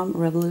Glow from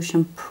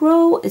Revolution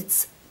Pro.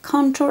 It's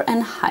contour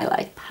and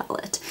highlight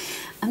palette.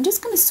 I'm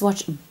just gonna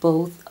swatch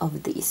both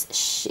of these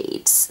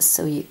shades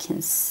so you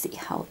can see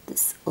how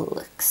this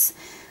looks.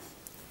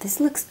 This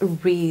looks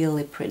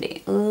really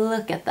pretty.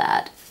 Look at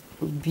that.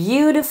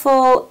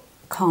 Beautiful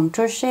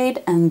contour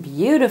shade and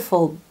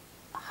beautiful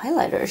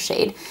highlighter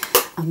shade.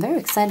 I'm very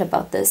excited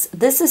about this.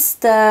 This is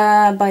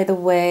the, by the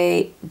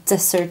way,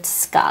 Desert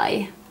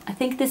Sky. I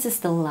think this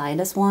is the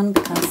lightest one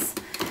because,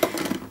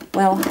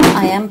 well,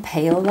 I am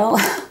pale though.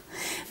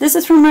 This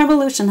is from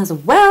Revolution as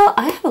well.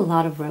 I have a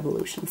lot of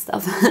Revolution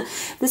stuff.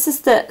 This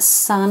is the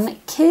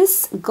Sun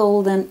Kiss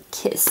Golden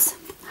Kiss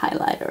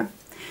highlighter.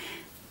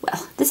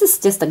 Well, this is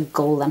just a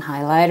golden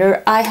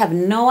highlighter. I have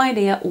no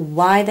idea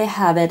why they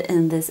have it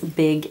in this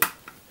big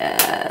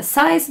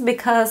size,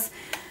 because,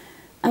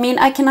 I mean,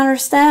 I can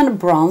understand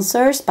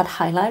bronzers, but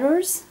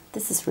highlighters,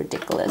 this is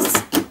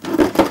ridiculous.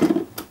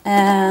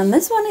 And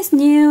this one is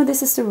new.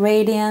 This is the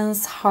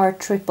Radiance Heart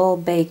Triple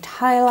Baked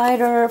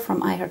Highlighter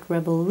from I Heart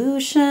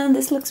Revolution.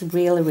 This looks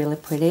really, really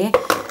pretty.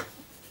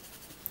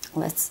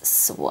 Let's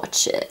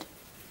swatch it.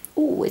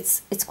 Oh,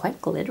 it's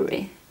quite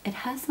glittery. It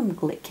has some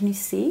glitter. Can you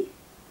see?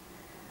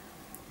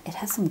 It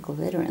has some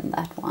glitter in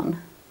that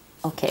one.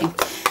 Okay,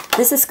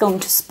 this is going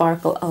to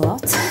sparkle a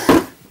lot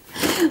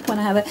when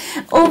I have it.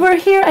 Over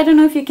here, I don't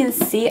know if you can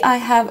see, I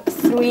have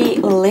 3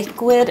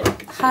 liquid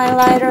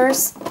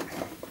highlighters.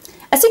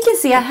 As you can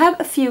see, I have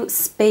a few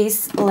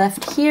space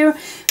left here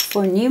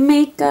for new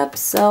makeup,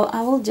 so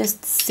I will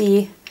just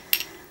see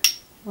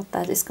what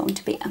that is going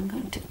to be. I'm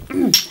going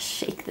to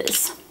shake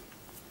this.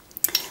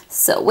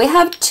 So we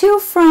have 2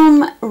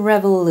 from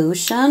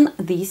Revolution,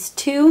 these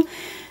 2.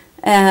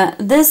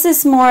 This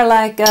is more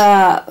like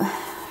a,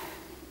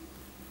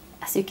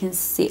 as you can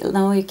see,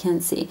 now you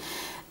can see,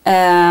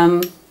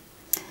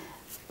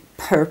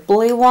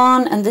 purpley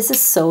one, and this is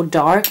so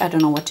dark, I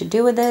don't know what to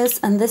do with this.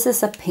 And this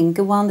is a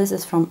pinky one. This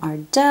is from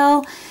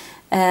Ardell.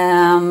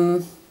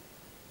 I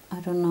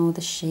don't know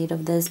the shade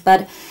of this,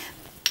 but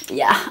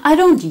yeah, I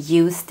don't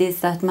use this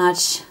that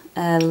much,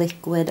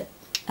 liquid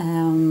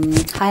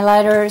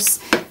highlighters.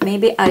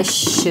 Maybe I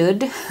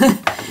should.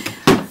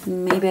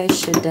 Maybe I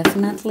should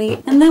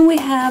definitely. And then we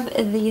have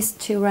these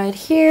 2 right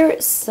here.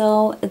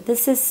 So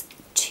this is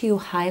 2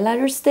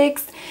 highlighter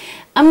sticks.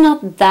 I'm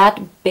not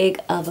that big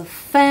of a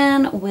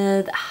fan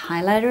with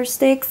highlighter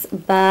sticks,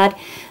 but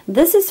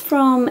this is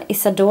from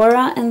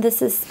Isadora, and this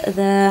is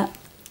the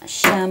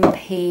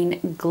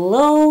Champagne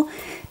Glow.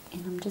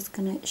 And I'm just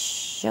gonna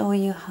show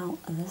you how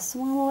this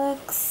one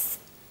looks.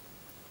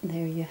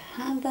 There you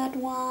have that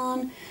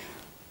one.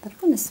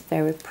 That one is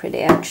very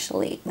pretty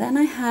actually. Then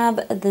I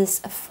have this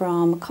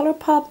from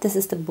Colourpop. This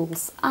is the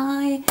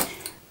Bullseye.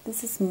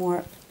 This is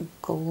more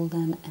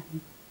golden and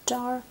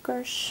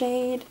darker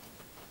shade.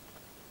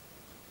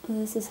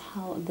 This is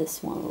how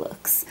this one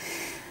looks.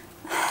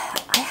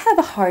 I have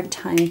a hard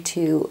time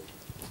to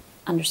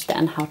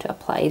understand how to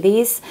apply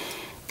these,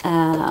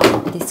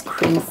 this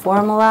cream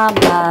formula,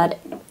 but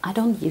I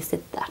don't use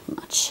it that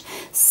much.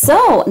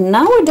 So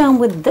now we're done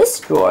with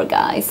this drawer,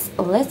 guys.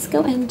 Let's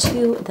go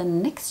into the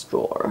next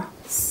drawer.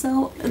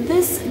 So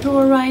this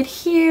drawer right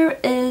here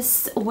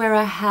is where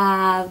I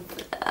have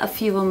a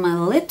few of my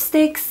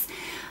lipsticks.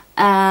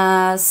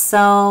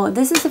 So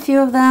this is a few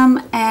of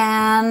them,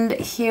 and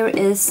here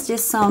is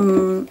just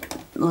some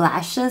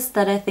lashes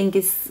that I think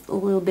is a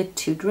little bit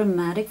too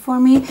dramatic for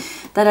me,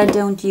 that I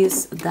don't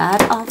use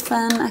that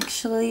often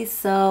actually.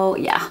 So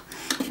yeah,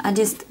 I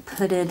just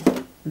put it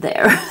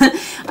there.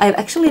 I've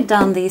actually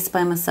done these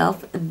by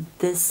myself,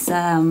 this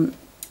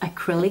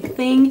acrylic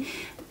thing,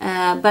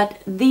 but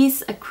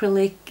these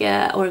acrylic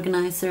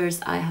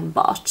organizers I have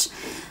bought.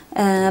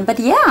 But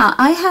yeah,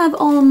 I have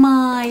all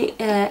my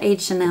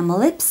H&M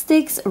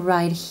lipsticks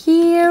right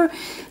here.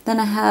 Then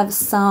I have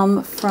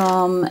some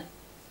from,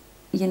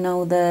 you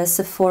know, the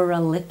Sephora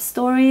Lip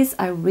Stories.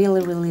 I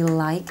really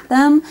like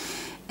them.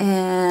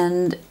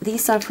 And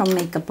these are from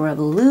Makeup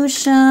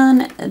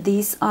Revolution.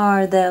 These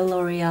are the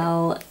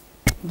L'Oreal,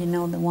 you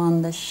know, the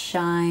one, the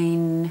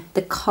Shine,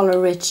 the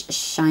Color Rich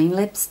Shine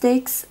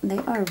lipsticks. They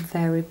are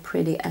very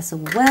pretty as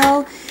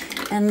well.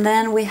 And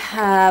then we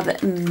have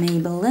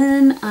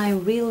Maybelline. I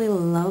really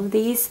love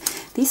these.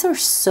 These are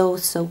so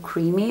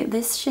creamy.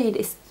 This shade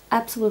is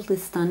absolutely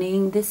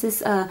stunning. This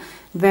is a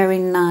very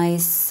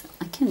nice,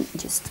 I can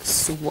just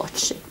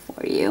swatch it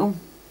for you.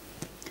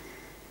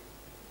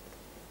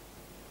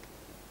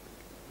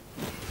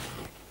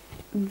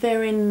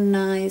 Very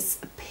nice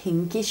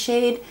pinky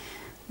shade,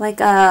 like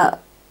a,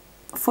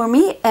 for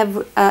me,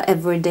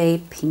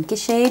 everyday pinky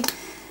shade.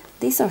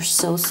 These are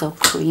so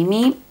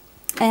creamy.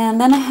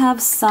 And then I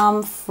have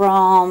some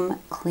from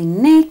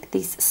Clinique,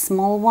 these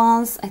small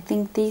ones. I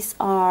think these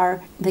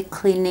are the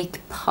Clinique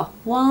Pop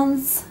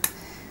ones.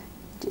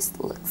 Just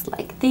looks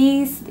like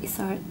these. These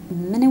are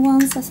mini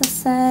ones, as I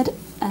said.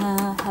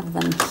 Have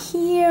them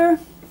here.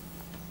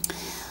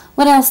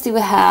 What else do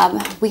we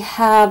have? We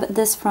have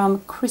this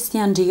from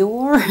Christian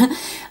Dior,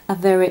 a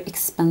very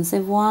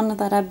expensive one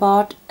that I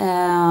bought,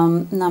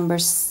 number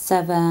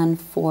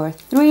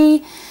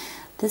 743.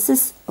 This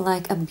is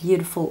like a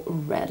beautiful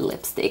red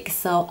lipstick.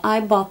 So I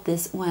bought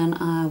this when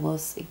I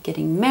was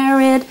getting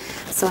married.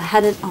 So I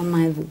had it on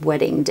my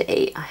wedding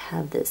day. I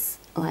have this,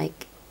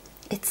 like,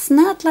 it's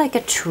not like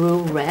a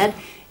true red.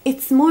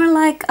 It's more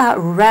like a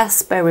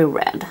raspberry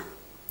red.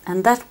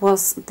 And that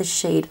was the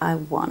shade I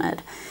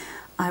wanted.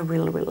 I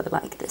really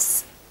like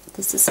this.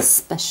 This is a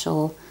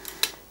special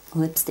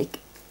lipstick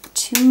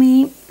to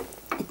me.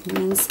 It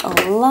means a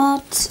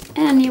lot.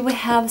 And you will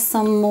have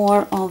some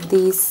more of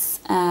these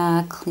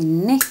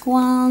Clinique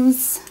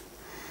ones.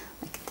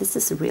 Like, this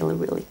is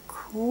really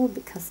cool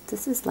because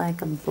this is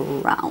like a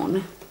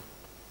brown.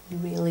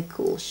 Really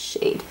cool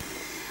shade.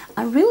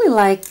 I really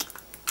like,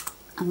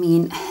 I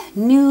mean,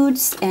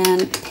 nudes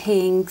and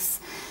pinks,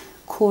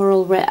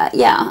 coral red.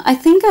 Yeah, I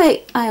think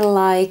I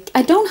like,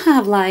 I don't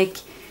have like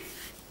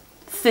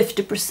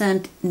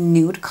 50%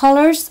 nude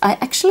colors. I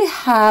actually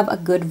have a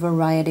good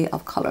variety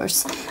of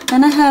colors.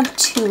 Then I have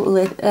two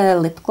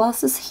lip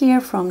glosses here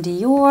from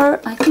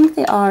Dior. I think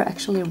they are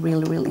actually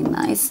really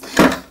nice.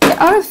 There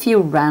are a few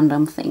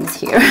random things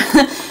here.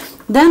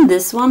 Then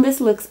this one, this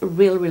looks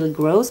really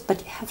gross, but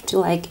you have to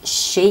like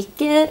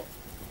shake it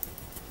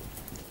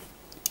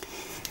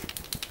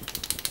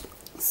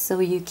so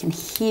you can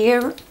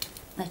hear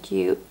that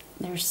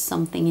there's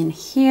something in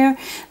here.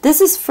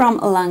 This is from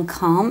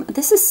Lancome.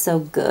 This is so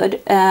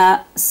good.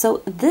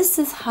 So this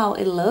is how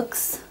it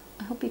looks.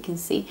 I hope you can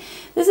see.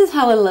 This is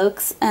how it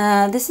looks.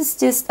 This is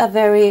just a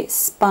very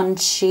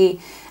spongy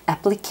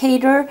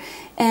applicator.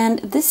 And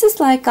this is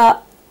like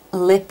a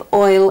lip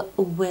oil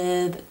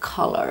with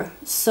color.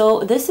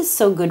 So this is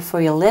so good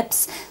for your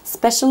lips,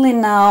 especially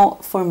now,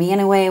 for me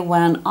anyway,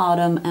 when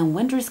autumn and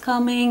winter is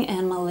coming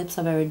and my lips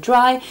are very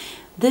dry.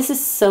 This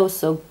is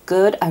so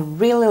good. I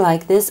really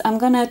like this. I'm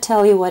gonna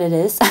tell you what it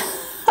is.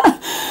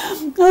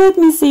 Let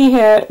me see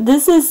here.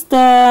 This is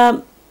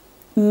the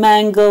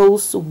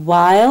Mangoes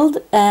Wild,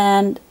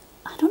 and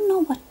I don't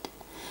know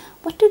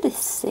what do they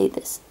say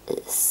this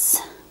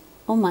is.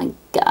 Oh my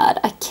god,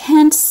 I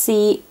can't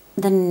see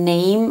the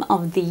name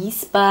of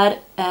these,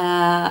 but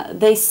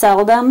they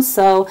sell them,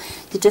 so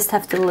you just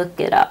have to look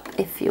it up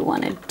if you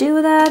want to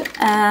do that.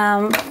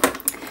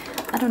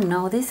 I don't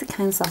know, these are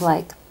kinds of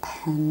like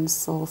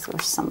pencils or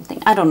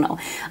something. I don't know.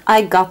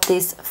 I got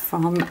this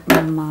from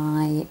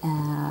my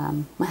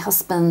my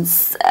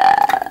husband's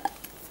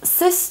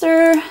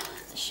sister.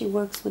 She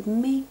works with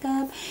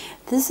makeup.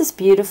 This is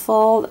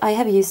beautiful. I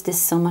have used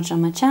this so much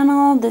on my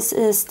channel. This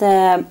is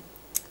the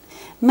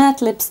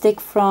matte lipstick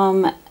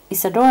from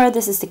Isadora.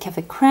 This is the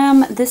Cafe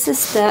Creme. This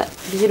is the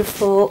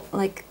beautiful,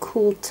 like,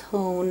 cool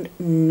toned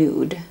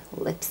nude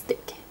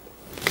lipstick.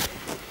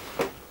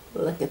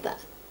 Look at that.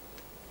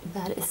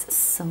 That is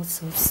so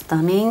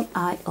stunning.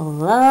 I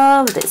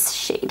love this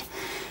shade.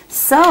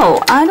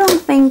 So I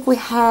don't think we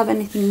have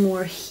anything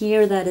more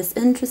here that is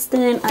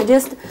interesting. I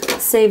just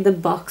saved the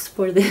box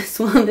for this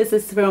one. This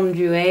is from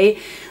Jouer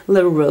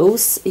Le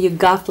Rose. You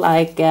got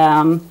like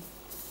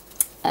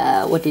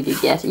what did you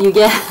get?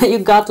 You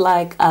got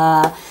like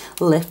a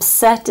lip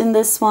set in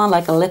this one,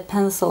 like a lip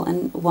pencil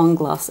and one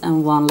gloss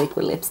and one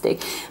liquid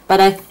lipstick. But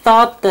I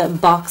thought the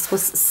box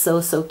was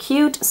so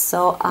cute,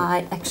 so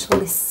I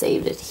actually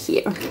saved it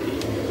here.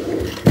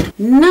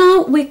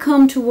 Now we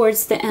come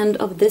towards the end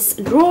of this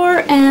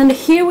drawer, and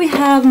here we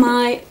have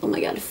my, oh my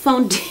god,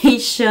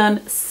 foundation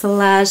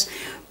slash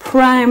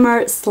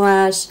primer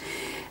slash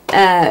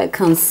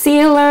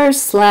concealer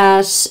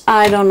slash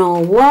I don't know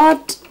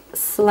what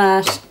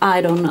slash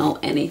I don't know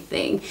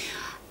anything.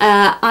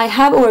 I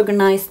have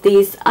organized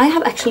these. I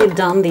have actually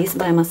done these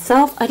by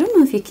myself. I don't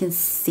know if you can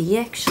see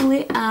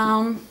actually.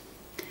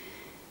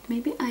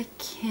 maybe I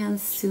can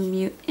zoom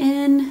you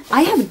in.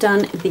 I have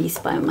done these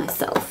by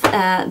myself.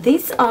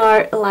 These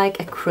are like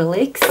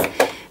acrylics.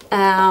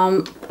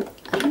 I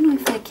don't know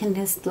if I can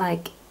just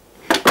like,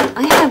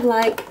 I have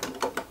like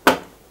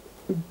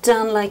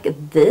done like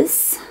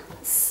this.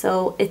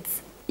 So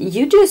it's,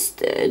 you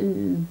just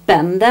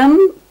bend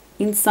them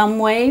in some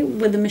way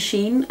with the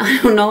machine.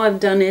 I don't know, I've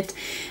done it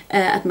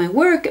at my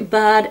work,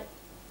 but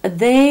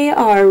they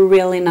are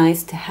really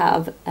nice to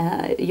have.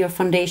 Your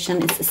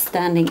foundation is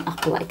standing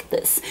up like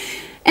this.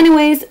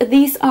 Anyways,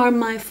 these are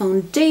my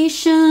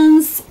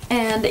foundations,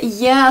 and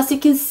yeah, as you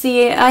can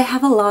see, I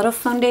have a lot of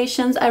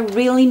foundations. I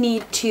really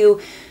need to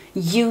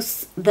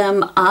use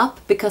them up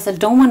because I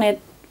don't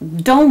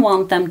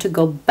want them to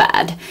go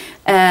bad.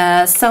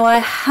 So I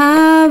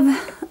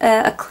have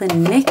a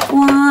Clinique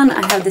one,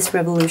 I have this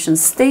Revolution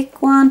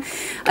Stick one,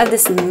 I have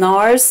this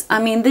NARS.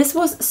 I mean, this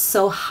was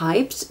so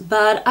hyped,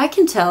 but I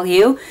can tell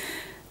you,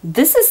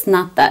 this is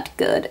not that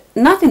good.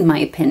 Not in my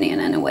opinion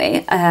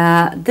anyway.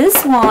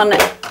 This one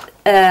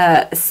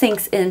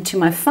sinks into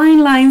my fine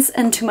lines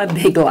and to my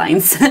big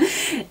lines.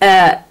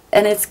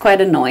 And it's quite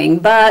annoying,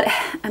 but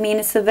I mean,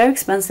 it's a very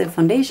expensive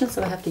foundation,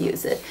 so I have to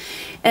use it.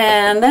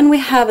 And then we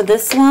have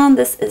this one.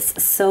 This is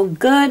so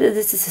good.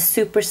 This is a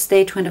Super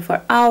Stay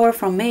 24 Hour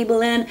from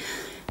Maybelline.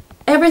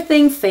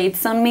 Everything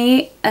fades on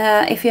me.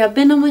 If you have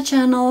been on my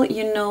channel,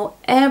 you know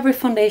every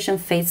foundation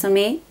fades on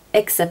me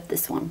except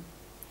this one.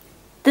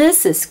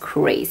 This is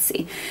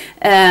crazy.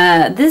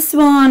 This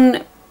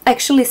one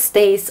actually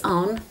stays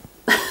on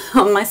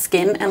my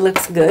skin and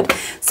looks good.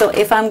 So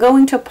if I'm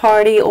going to a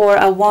party or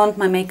I want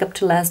my makeup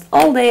to last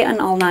all day and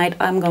all night,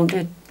 I'm going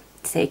to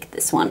take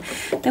this one.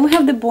 Then we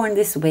have the Born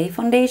This Way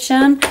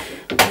foundation,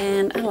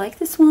 and I like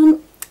this one.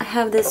 I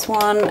have this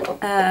one.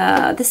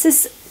 This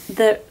is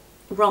the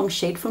wrong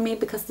shade for me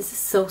because this is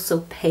so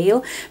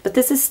pale, but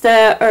this is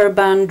the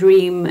Urban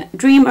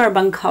Dream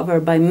Urban Cover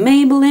by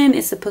Maybelline.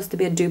 It's supposed to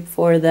be a dupe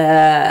for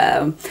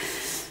the,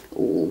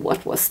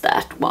 what was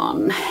that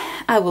one?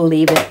 I will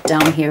leave it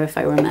down here if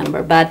I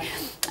remember, but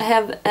I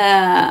have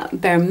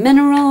Bare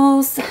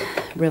Minerals,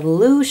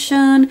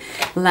 Revolution,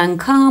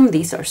 Lancome.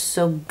 These are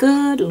so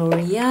good.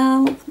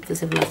 L'Oreal,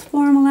 this is the last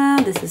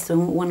formula. This is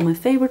one of my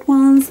favorite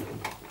ones.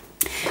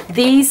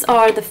 These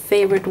are the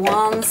favorite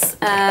ones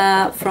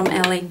from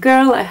Elly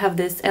Girl. I have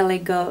this Elly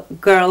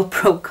Girl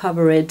Pro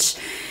Coverage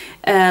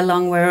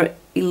Longwear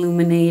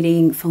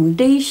Illuminating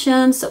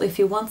Foundation. So if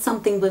you want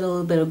something with a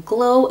little bit of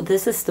glow,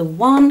 this is the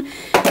one.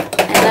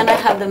 And then I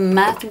have the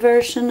matte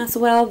version as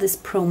well, this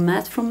Pro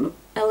Matte from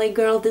Elly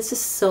Girl. This is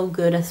so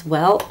good as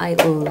well. I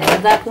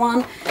love that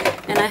one.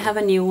 And I have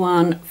a new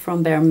one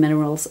from Bare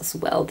Minerals as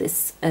well,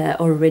 this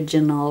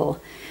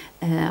original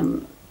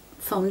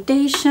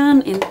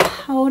foundation in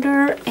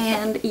powder.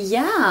 And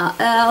yeah,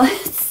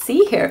 let's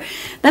see here.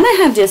 Then I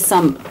have just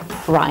some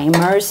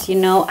primers. You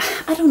know,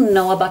 I don't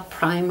know about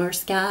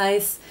primers,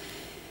 guys.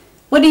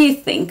 What do you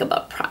think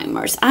about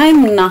primers?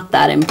 I'm not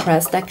that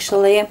impressed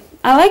actually.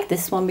 I like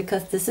this one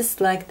because this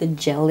is like the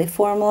jelly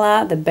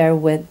formula, the Bear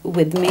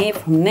With Me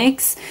from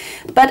NYX.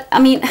 But I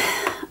mean,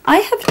 I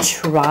have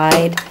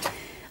tried,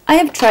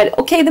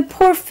 okay, the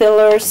pore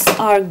fillers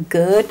are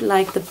good,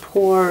 like the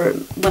pore,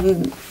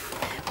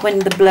 when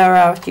they blur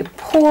out your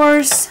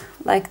pores,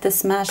 like the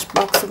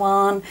Smashbox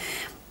one.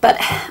 But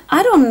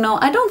I don't know,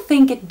 I don't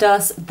think it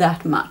does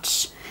that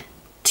much,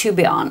 to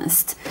be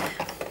honest.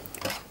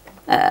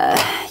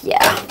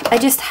 Yeah, I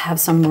just have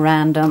some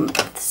random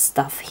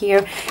stuff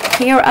here.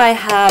 Here I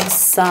have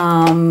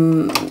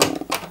some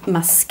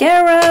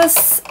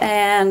mascaras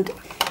and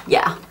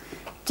yeah,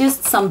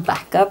 just some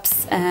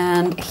backups.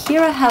 And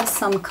here I have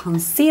some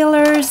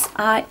concealers.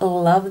 I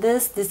love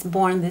this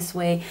Born This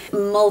Way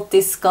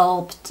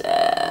multi-sculpt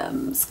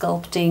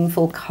sculpting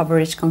full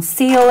coverage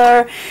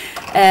concealer.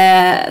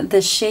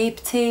 The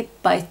Shape Tape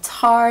by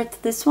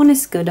Tarte. This one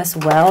is good as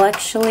well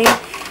actually.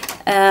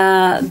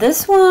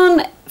 This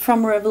one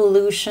from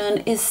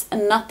Revolution is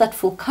not that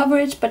full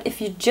coverage, but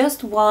if you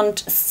just want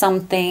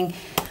something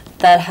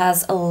that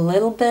has a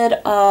little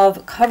bit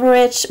of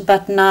coverage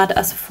but not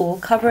as full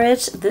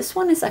coverage, this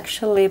one is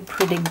actually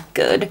pretty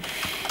good.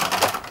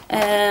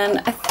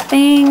 And I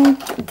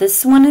think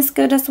this one is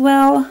good as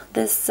well,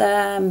 this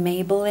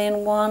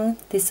Maybelline one,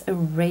 this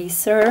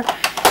eraser.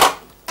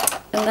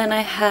 And then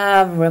I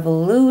have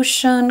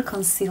Revolution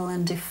Conceal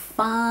and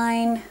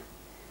Define.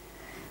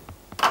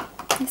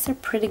 These are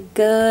pretty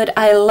good.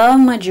 I love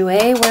my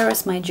Jouer. Where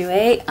is my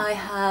Jouer? I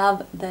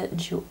have the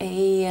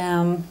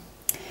Jouer.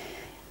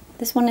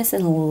 This one is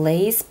in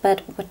lace,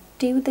 but what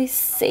do they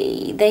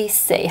say? They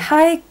say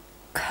high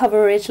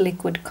coverage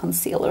liquid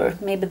concealer.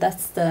 Maybe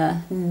that's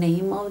the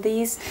name of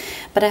these.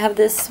 But I have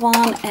this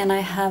one and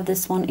I have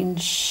this one in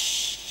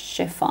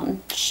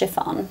chiffon.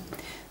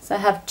 So I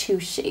have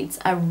two shades.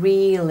 I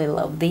really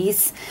love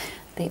these.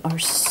 They are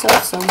so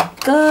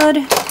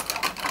good.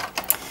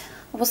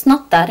 I was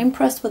not that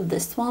impressed with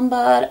this one,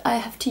 but I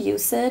have to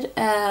use it.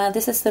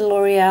 This is the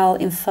L'Oreal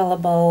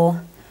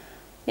Infallible,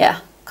 yeah,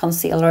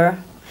 concealer.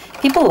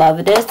 People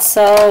loved it,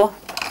 so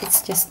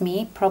it's just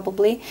me,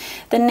 probably.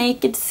 The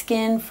Naked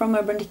Skin from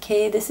Urban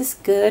Decay. This is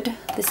good.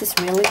 This is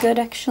really good,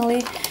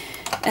 actually.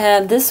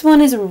 This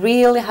one is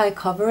really high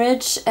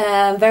coverage,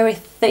 very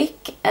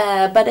thick,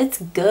 but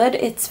it's good.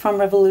 It's from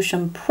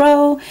Revolution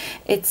Pro.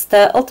 It's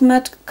the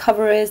Ultimate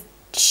Coverage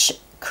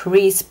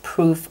Crease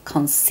Proof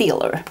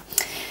Concealer.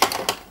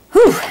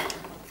 Whew.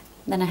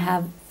 Then I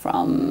have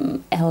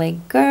from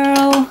Elly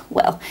Girl.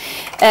 Well,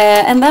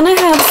 and then I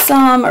have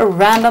some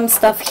random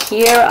stuff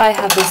here. I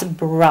have this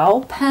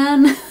brow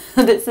pen.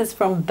 This is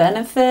from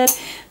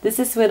Benefit. This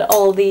is with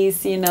all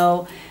these, you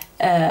know,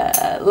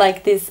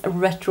 like this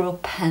retro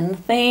pen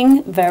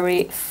thing.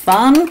 Very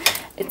fun.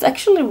 It's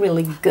actually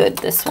really good,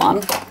 this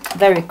one.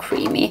 Very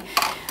creamy.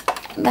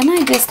 Then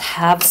I just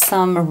have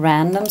some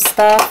random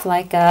stuff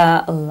like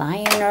a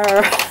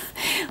liner,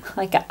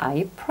 like an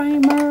eye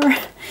primer.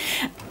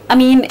 I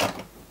mean,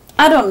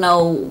 I don't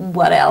know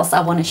what else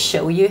I want to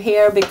show you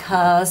here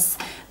because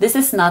this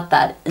is not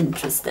that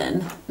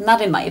interesting.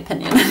 Not in my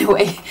opinion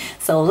anyway.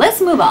 So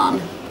let's move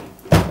on.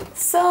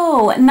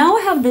 So now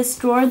I have this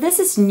drawer. This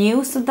is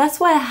new, so that's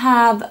why I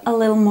have a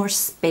little more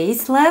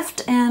space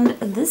left, and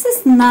this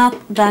is not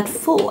that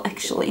full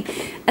actually.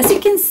 As you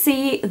can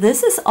see,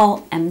 this is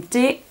all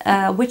empty,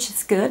 which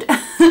is good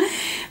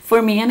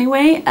for me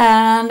anyway.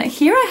 And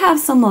here I have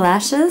some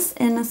lashes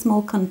in a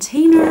small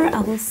container.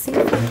 I will see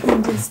if I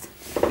can just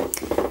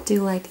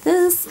do like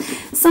this.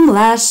 Some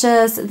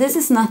lashes. This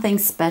is nothing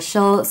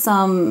special.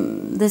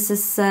 This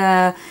is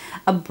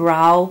a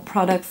brow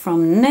product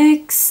from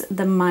NYX,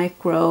 the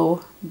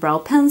micro brow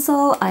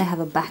pencil. I have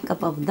a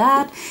backup of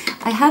that.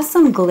 I have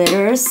some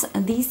glitters.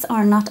 These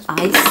are not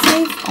eye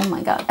safe. Oh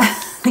my god.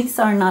 These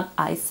are not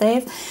eye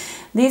safe.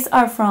 These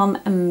are from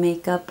a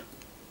makeup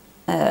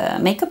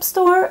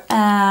store,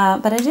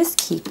 but I just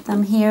keep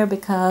them here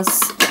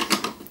because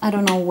I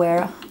don't know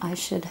where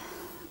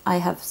I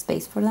have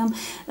space for them.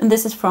 And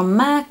this is from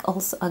MAC,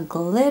 also a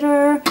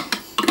glitter.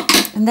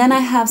 And then I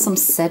have some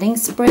setting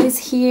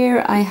sprays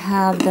here. I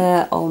have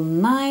the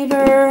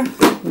all-nighter,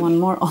 one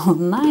more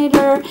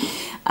all-nighter.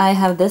 I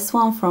have this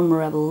one from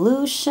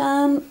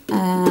Revolution,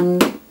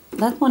 and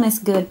that one is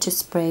good to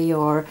spray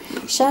your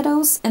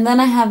shadows. And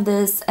then I have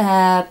this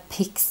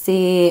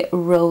Pixie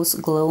Rose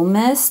Glow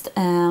Mist.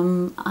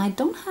 I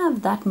don't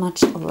have that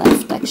much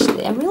left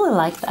actually. I really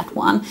like that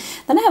one.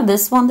 Then I have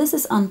this one. This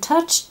is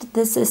untouched.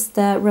 This is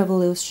the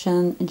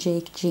Revolution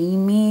Jake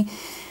Jamie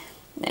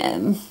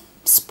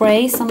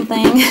spray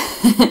something.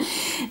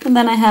 And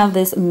then I have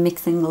this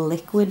mixing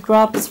liquid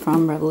drops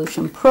from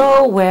Revolution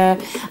Pro, where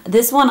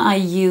this one I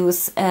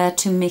use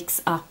to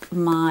mix up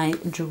my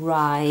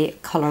dry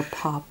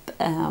ColourPop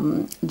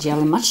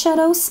jelly matte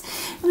shadows.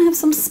 And I have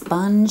some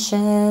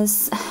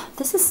sponges.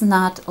 This is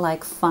not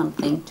like fun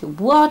thing to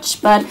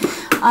watch, but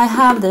I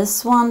have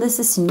this one. This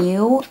is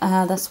new,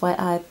 that's why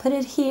I put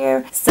it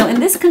here. So in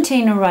this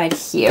container right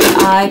here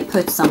I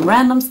put some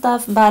random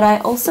stuff, but I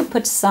also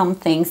put some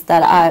things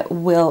that I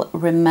will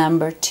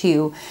remember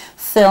to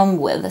film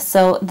with.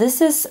 So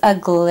this is a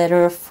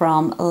glitter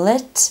from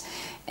Lit,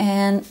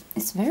 and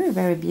it's very,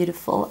 very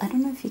beautiful. I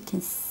don't know if you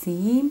can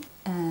see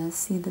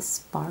the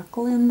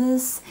sparkle in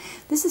this.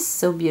 This is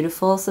so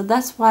beautiful, so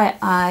that's why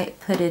I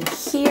put it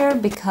here,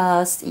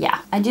 because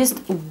yeah, I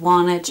just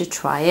wanted to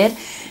try it.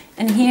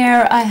 And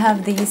here I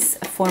have these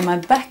for my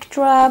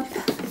backdrop,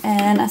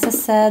 and as I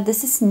said,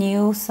 this is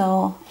new,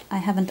 so I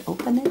haven't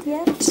opened it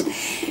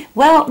yet.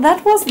 Well,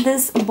 that was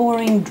this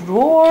boring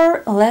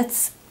drawer.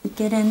 Let's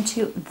get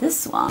into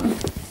this one.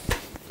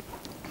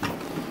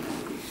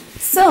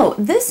 So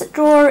this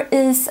drawer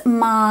is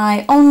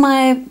all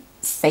my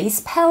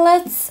face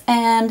palettes,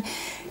 and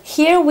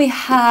here we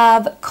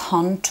have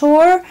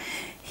contour.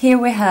 Here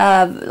we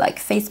have like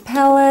face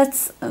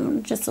palettes,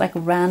 just like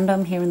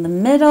random here in the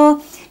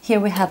middle. Here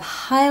we have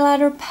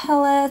highlighter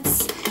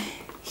palettes.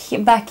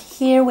 Back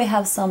here we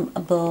have some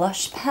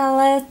blush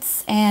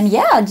palettes, and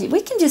yeah,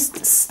 we can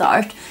just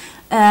start.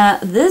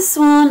 This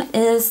one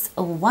is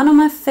one of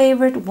my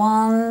favorite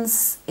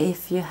ones.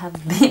 If you have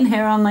been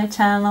here on my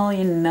channel,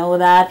 you know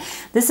that.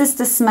 This is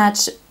the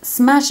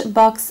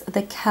Smashbox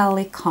The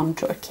Cali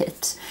Contour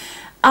Kit.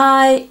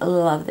 I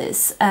love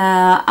this.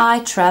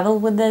 I travel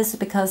with this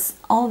because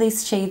all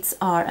these shades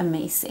are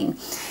amazing.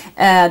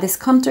 This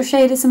contour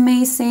shade is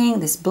amazing,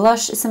 this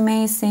blush is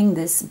amazing,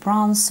 this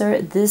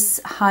bronzer, this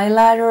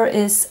highlighter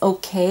is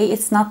okay.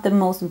 It's not the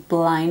most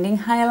blinding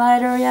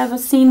highlighter you ever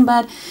seen,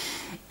 but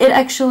it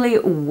actually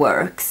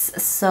works.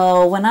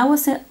 So when I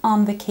was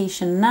on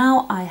vacation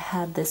now, I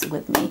had this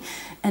with me,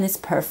 and it's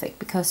perfect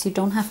because you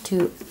don't have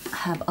to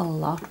have a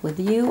lot with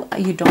you.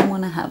 You don't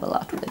want to have a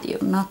lot with you,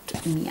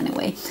 not me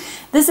anyway.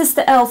 This is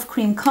the e.l.f.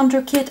 Cream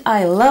Contour Kit.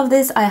 I love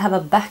this. I have a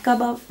backup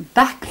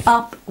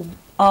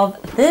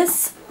of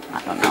this.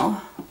 I don't know.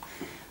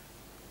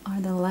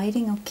 Are the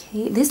lighting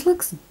okay? This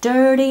looks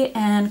dirty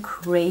and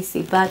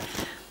crazy, but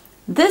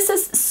this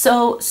is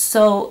so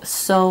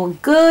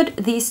good.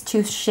 These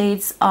two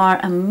shades are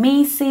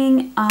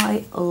amazing.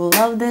 I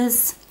love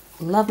this.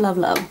 Love.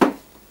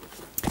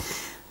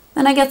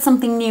 Then I got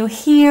something new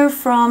here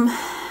from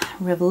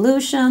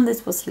Revolution.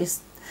 This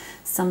was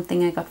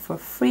something I got for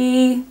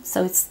free.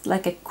 So it's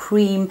like a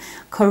cream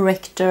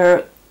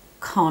corrector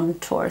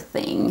contour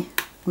thing.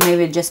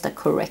 Maybe just a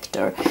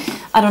corrector.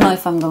 I don't know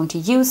if I'm going to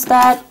use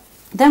that.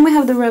 Then we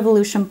have the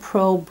Revolution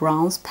Pro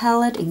Bronze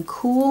Palette in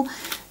Cool.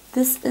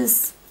 This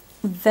is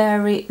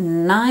very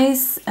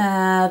nice.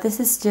 This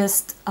is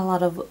just a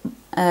lot of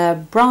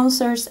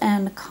bronzers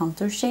and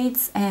contour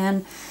shades,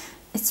 and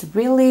it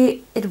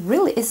really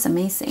is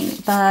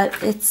amazing, but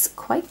it's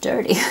quite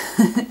dirty.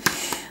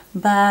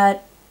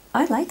 But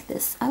I like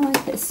this.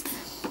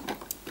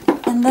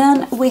 And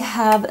then we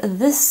have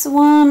this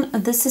one.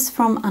 This is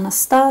from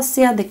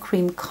Anastasia, the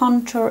cream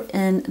contour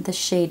in the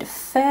shade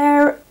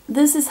Fair.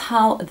 This is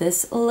how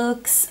this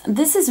looks.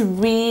 This is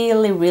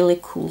really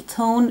cool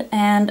toned,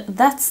 and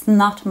that's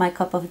not my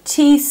cup of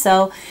tea,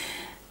 so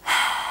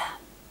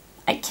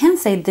I can't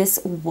say this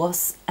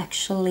was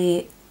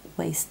actually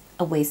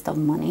a waste of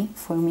money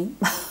for me.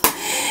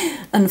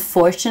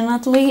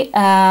 Unfortunately,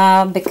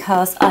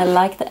 because I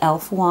like the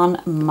e.l.f.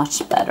 one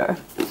much better.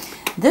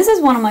 This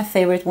is one of my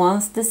favorite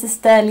ones. This is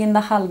the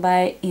Linda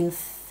Hallberg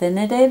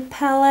Infinitive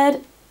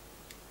palette.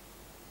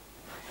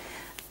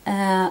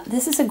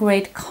 This is a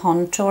great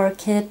contour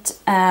kit.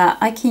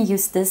 I can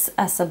use this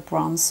as a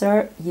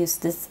bronzer, use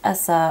this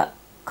as a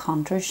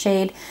contour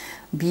shade.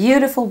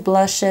 Beautiful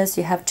blushes.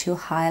 You have 2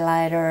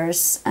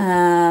 highlighters.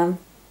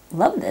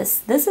 Love this.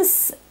 This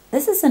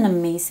is an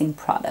amazing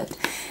product.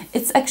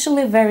 It's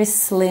actually very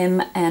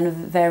slim and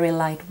very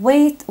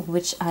lightweight,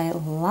 which I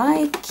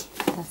like.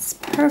 That's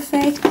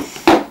perfect.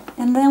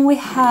 And then we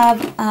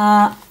have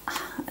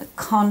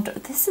contour.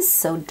 This is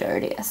so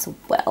dirty as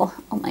well.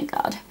 Oh my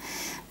god.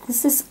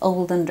 This is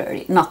old and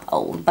dirty. Not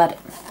old, but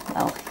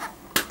well.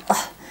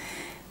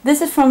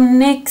 This is from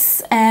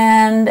NYX,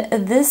 and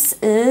this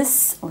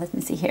is, let me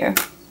see here.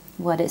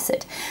 What is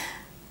it?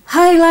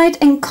 Highlight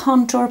and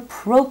Contour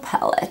Pro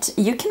Palette.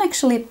 You can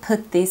actually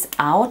put these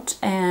out,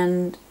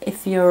 and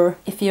if you're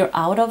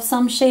out of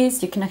some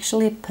shades, you can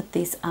actually put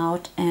these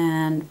out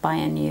and buy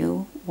a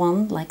new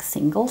one, like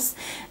singles.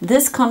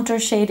 This contour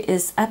shade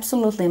is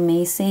absolutely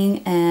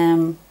amazing.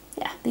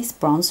 Yeah, these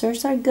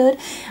bronzers are good.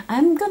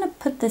 I'm gonna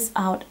put this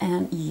out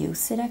and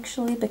use it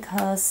actually,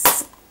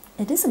 because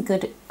it is a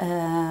good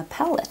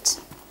palette.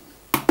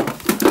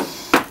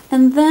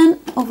 And then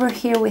over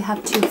here we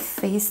have two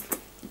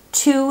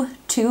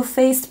Too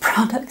Faced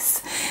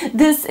products.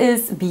 This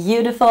is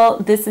beautiful.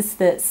 This is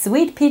the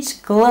Sweet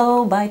Peach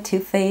Glow by Too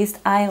Faced.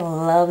 I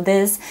love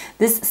this.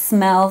 This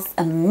smells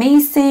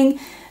amazing.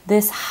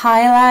 This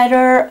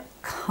highlighter,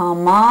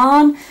 come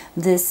on.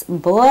 This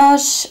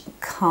blush,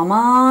 come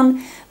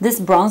on. This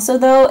bronzer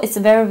though, it's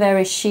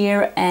very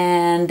sheer,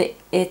 and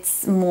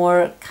it's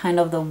more kind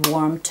of the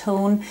warm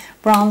tone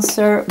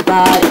bronzer,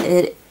 but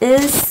it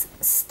is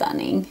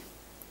stunning.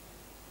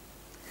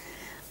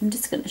 I'm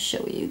just going to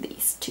show you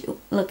these two.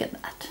 Look at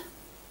that.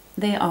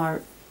 They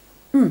are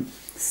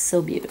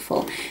so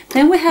beautiful.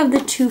 Then we have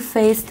the Too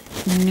Faced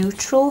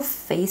Neutral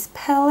Face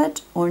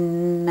Palette, or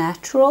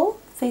Natural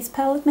Face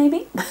Palette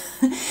maybe.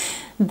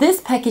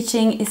 This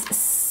packaging is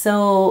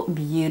so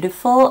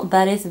beautiful,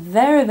 but it's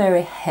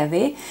very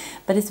heavy,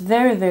 but it's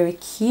very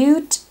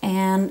cute.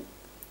 And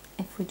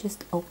if we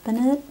just open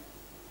it,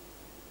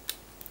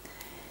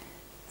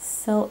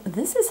 so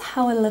this is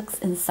how it looks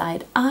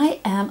inside. I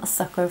am a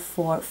sucker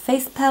for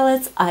face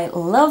palettes. I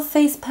love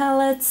face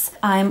palettes.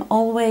 I'm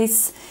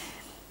always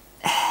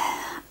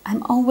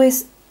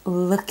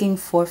looking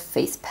for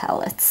face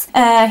palettes.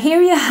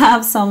 Here you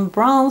have some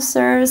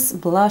bronzers,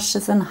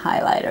 blushes, and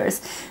highlighters.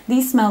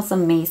 These smells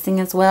amazing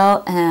as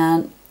well,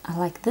 and I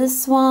like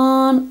this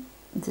one.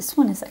 This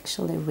one is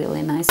actually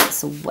really nice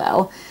as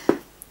well.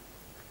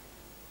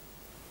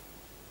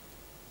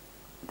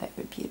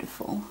 Very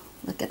beautiful.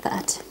 Look at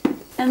that.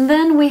 And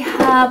then we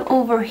have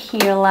over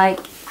here like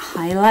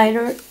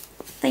highlighter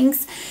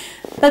things,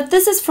 but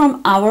this is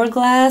from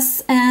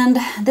Hourglass, and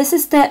this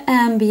is the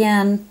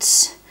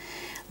Ambient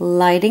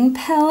Lighting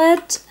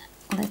Palette.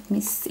 Let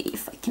me see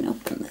if I can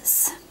open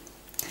this.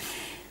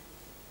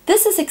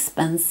 This is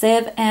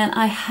expensive, and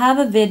I have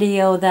a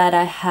video that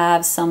I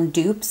have some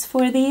dupes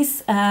for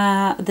these.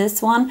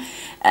 This one,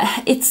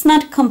 it's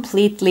not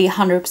completely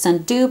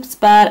 100% dupes,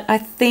 but I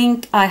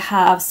think I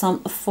have some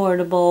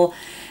affordable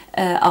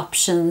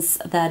options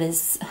that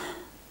is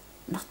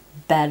not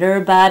better,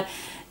 but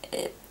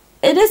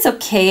it is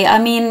okay. I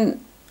mean,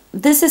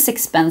 this is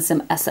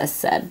expensive as I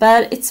said,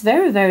 but it's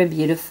very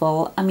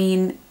beautiful. I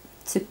mean,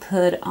 to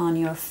put on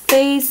your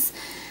face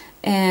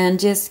and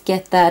just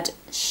get that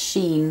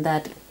sheen,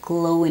 that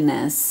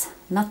glowiness,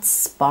 not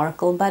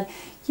sparkle, but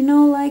you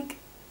know, like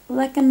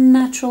a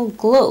natural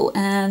glow,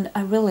 and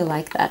I really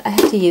like that. I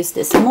have to use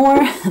this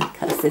more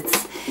because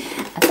it's,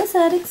 as I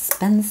said,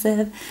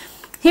 expensive.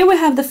 Here we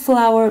have the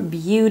Flower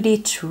Beauty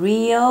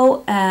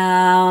Trio,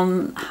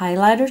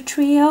 highlighter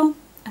trio,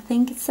 I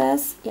think it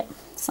says. Yeah,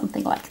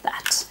 something like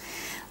that.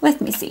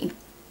 Let me see.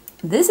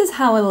 This is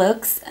how it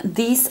looks.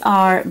 These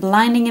are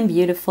blinding and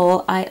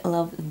beautiful. I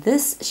love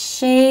this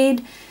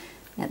shade.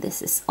 Yeah,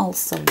 this is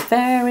also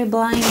very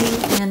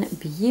blinding and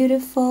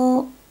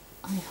beautiful.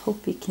 I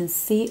hope you can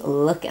see.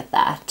 Look at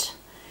that.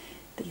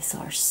 These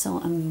are so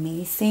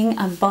amazing.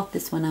 I bought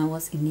this when I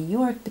was in New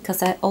York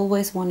because I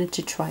always wanted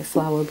to try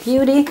Flower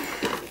Beauty.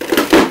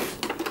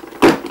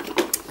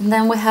 And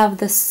then we have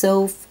the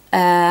Soap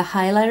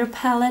highlighter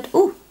palette.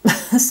 Ooh,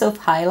 Soap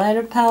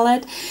highlighter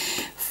palette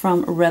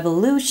from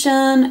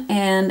Revolution.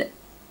 And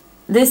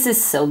this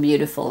is so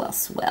beautiful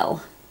as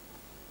well.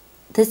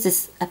 This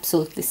is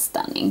absolutely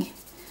stunning.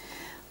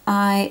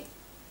 I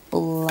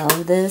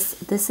love this.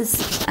 This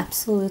is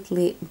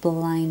absolutely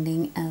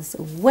blinding as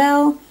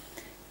well.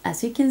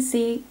 As you can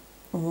see,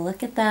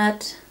 look at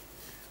that.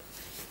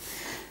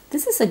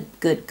 This is a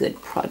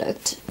good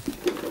product.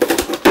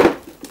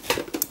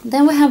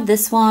 Then we have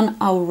this one,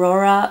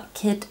 Aurora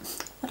Kit.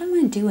 What am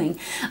I doing?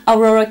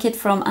 Aurora Kit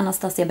from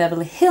Anastasia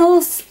Beverly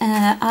Hills.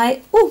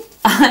 I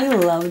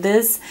love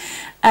this.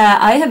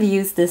 I have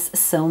used this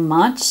so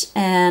much,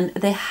 and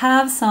they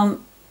have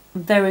some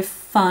very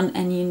fun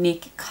and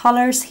unique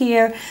colors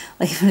here.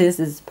 Like this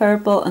is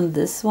purple, and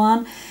this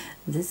one.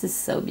 This is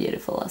so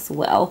beautiful as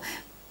well.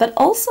 But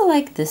also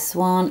like this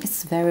one,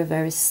 it's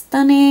very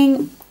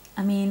stunning.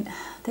 I mean,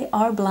 they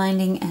are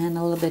blinding and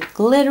a little bit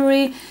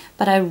glittery,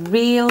 but I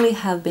really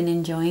have been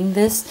enjoying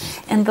this.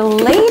 And the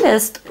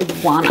latest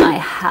one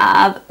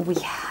we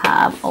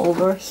have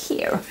over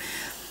here.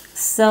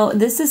 So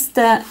this is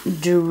the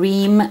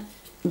Dream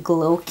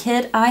Glow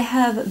Kit. I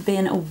have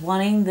been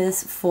wanting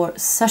this for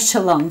such a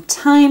long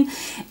time,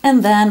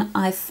 and then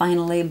I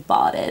finally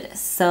bought it.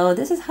 So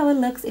this is how it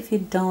looks if you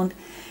don't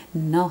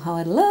know how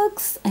it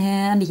looks.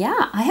 And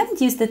yeah, I haven't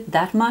used it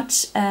that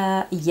much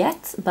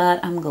yet,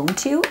 but I'm going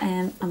to,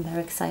 and I'm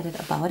very excited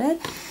about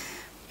it.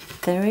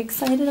 Very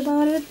excited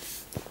about it.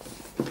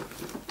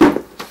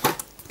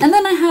 And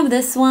then I have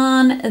this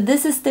one.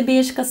 This is the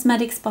BH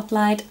Cosmetics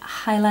Spotlight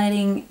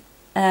Highlighting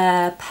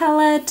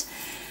Palette.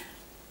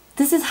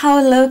 This is how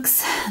it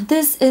looks.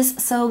 This is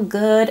so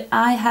good.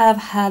 I have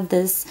had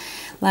this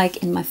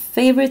like in my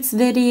favorites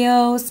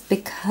videos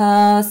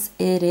because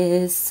it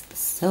is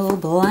so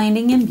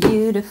blinding and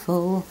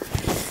beautiful.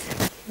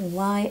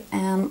 Why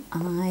am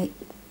I,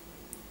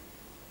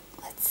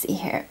 let's see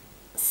here,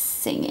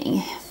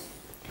 singing?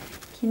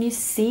 Can you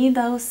see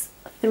those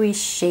 3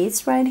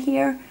 shades right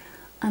here?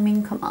 I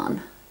mean, come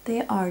on.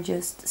 They are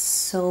just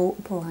so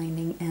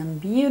blinding and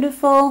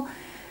beautiful.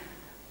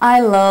 I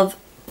love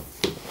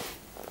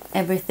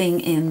everything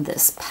in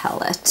this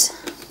palette.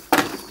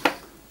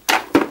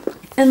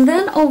 And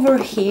then over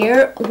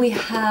here we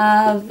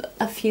have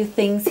a few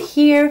things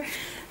here.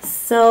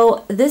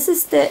 So this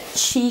is the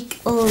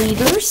Cheek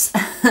Leaders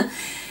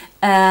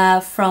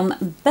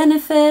from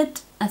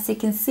Benefit. As you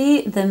can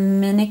see, the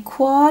Mini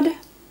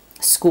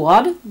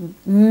Squad,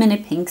 Mini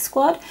Pink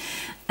Squad.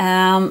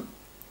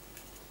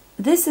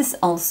 This is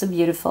also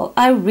beautiful.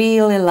 I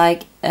really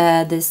like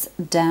this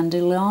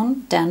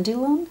Dandelion.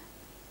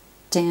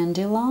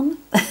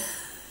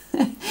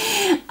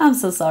 I'm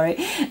so sorry.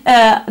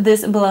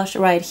 This blush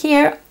right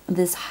here.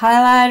 This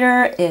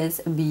highlighter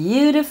is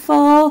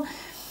beautiful.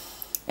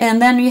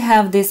 And then you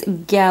have this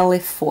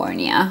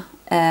California.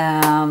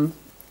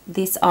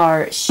 These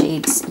are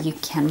shades you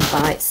can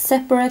buy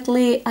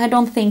separately. I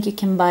don't think you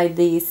can buy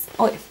these.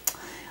 Oh,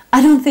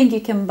 I don't think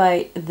you can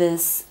buy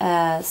this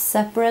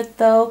separate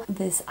though.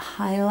 This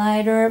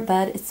highlighter,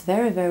 but it's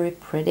very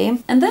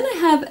pretty. And then I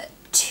have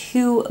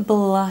 2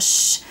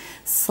 blush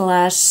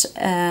slash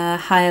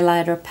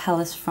highlighter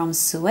palettes from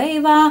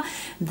Sueva.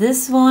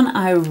 This one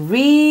I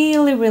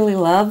really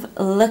love.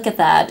 Look at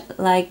that,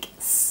 like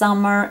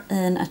summer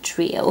in a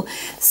trio.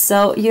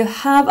 So you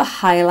have a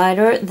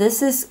highlighter.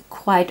 This is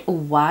quite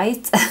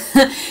white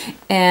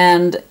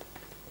and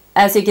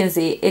as you can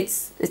see,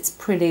 it's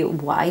pretty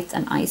white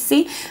and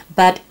icy.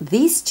 But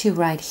these 2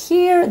 right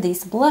here,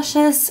 these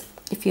blushes,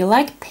 if you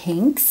like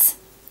pinks,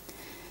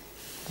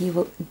 you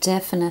will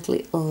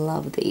definitely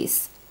love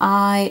these.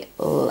 I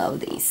love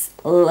these.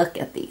 Look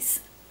at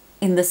these.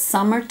 In the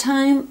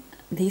summertime,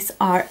 these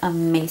are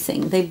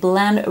amazing. They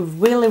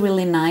blend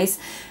really nice.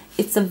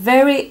 It's a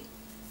very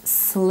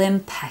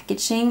slim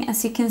packaging,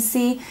 as you can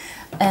see,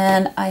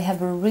 and I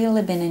have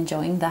really been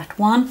enjoying that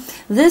one.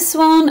 This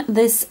one,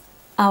 this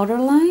outer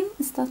line,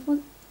 is that what?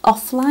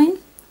 Offline.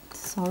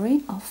 Sorry,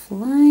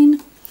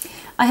 offline.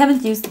 I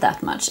haven't used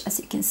that much, as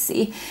you can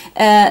see.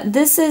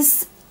 This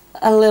is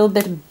a little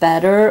bit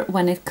better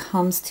when it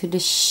comes to the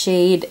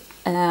shade,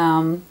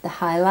 the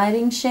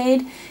highlighting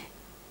shade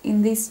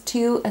in these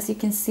 2, as you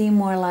can see,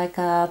 more like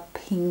a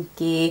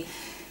pinky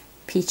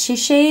peachy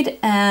shade.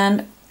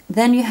 And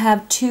then you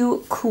have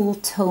 2 cool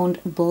toned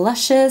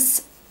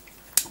blushes,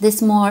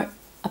 this more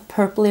a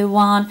purpley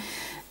one,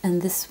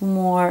 and this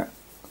more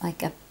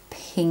like a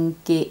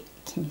pinky.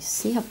 Can you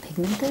see how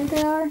pigmented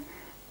they are? I'm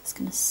just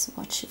gonna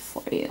swatch it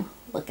for you.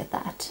 Look at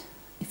that.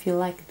 if you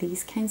like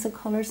these kinds of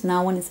colors.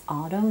 Now when it's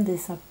autumn,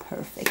 these are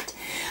perfect.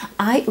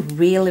 I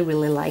really,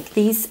 really like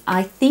these.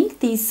 I think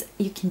these,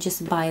 you can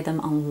just buy them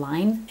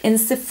online. In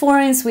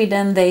Sephora in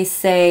Sweden, they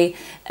say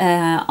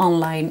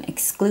online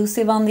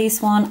exclusive on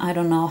this one. I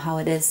don't know how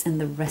it is in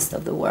the rest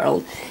of the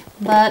world.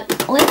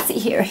 But let's see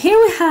here. Here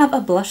we have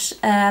a blush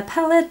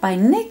palette by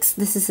NYX.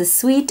 This is a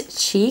Sweet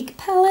Cheek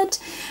palette.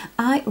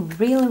 I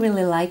really,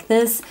 really like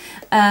this.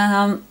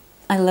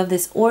 I love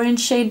this orange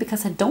shade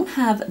because I don't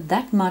have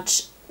that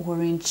much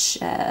orange,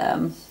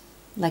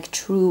 like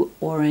true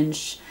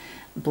orange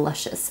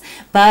blushes.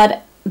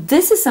 But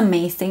this is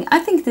amazing. I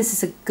think this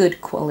is a good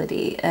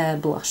quality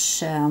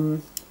blush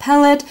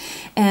palette,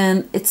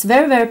 and it's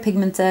very, very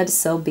pigmented,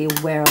 so be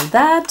aware of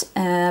that.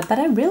 But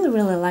I really,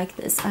 really like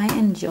this. I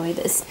enjoy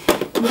this.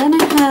 And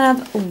then I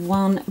have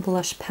one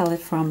blush palette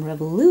from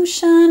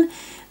Revolution.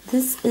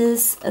 This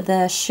is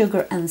the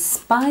Sugar and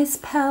Spice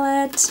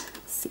palette.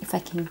 See if I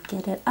can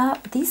get it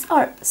up. These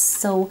are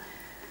so...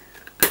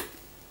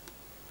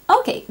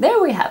 Okay, there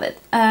we have it.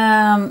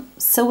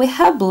 So we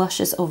have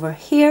blushes over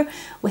here.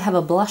 We have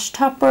a blush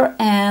topper,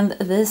 and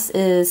this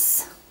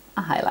is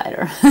a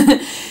highlighter.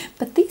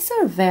 But these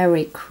are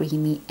very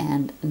creamy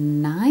and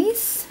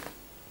nice.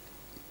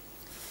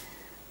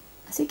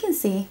 As you can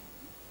see,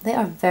 they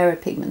are very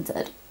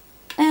pigmented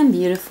and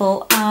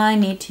beautiful. I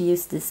need to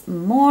use this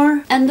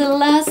more. And the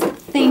last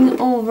thing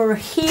over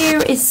here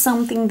is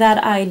something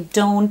that I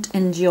don't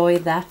enjoy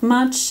that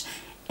much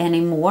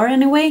anymore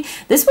anyway.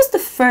 This was the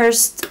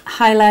first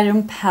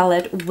highlighting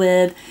palette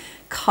with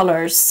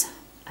colors.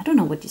 I don't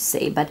know what you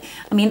say, but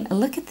I mean,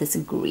 look at this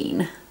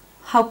green.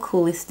 How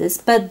cool is this?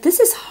 But this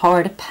is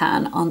hard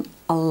pan on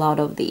a lot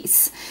of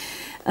these,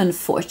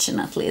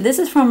 unfortunately. This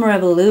is from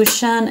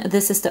Revolution.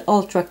 This is the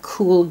Ultra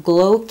Cool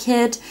Glow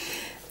Kit.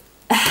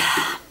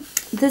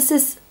 This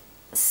is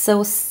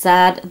so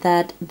sad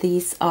that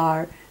these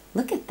are,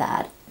 look at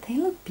that. They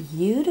look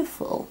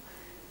beautiful.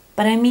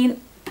 But I mean,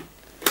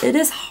 it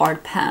is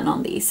hard pan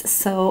on these.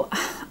 So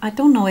I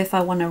don't know if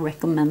I want to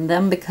recommend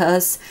them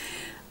because,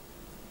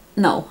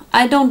 no,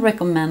 I don't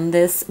recommend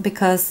this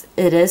because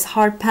it is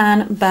hard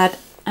pan. But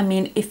I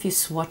mean, if you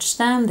swatch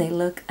them, they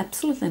look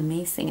absolutely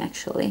amazing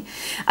actually.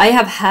 I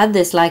have had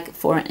this like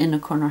for an inner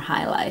corner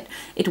highlight.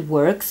 It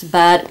works,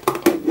 but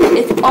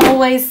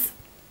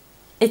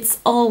it's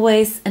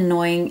always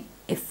annoying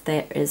if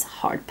there is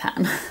hard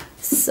pan.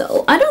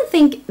 So I don't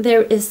think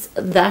there is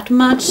that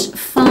much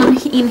fun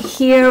in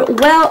here.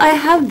 Well, I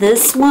have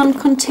this one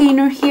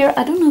container here.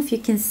 I don't know if you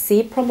can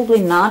see,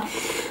 probably not.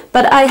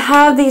 But I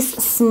have these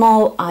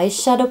small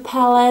eyeshadow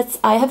palettes.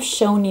 I have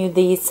shown you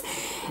these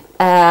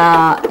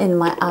in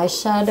my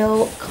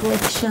eyeshadow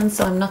collection,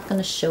 so I'm not going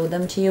to show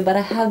them to you. But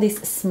I have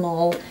these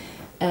small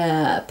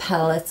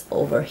palettes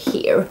over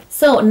here.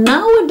 So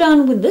now we're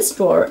done with this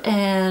drawer,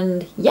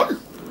 and yeah.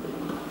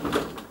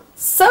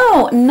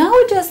 So now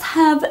we just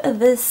have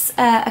this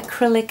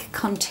acrylic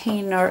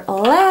container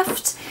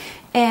left,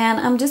 and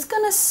I'm just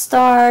gonna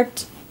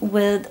start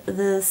with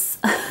this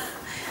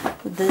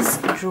this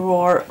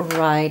drawer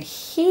right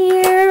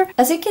here.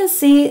 As you can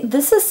see,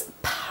 this is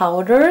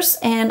powders,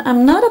 and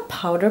I'm not a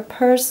powder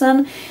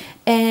person,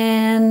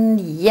 and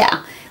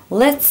yeah,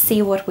 let's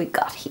see what we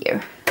got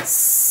here.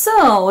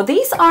 So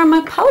these are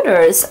my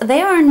powders.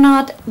 They are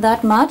not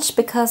that much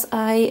because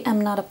I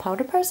am not a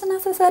powder person,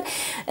 as I said.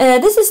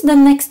 This is the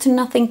Next to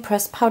Nothing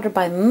pressed powder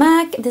by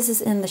MAC. This is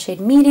in the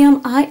shade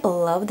medium. I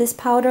love this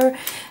powder.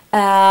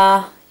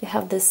 You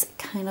have this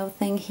kind of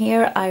thing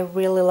here. I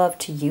really love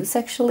to use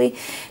actually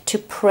to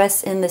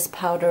press in this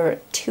powder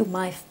to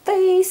my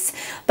face.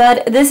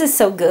 But this is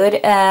so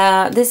good.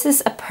 This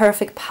is a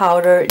perfect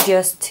powder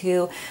just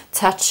to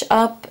touch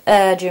up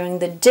during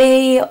the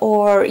day,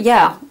 or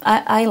yeah,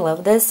 I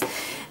love this.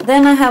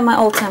 Then I have my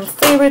all-time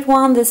favorite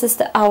one. This is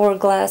the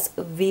Hourglass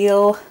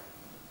Veil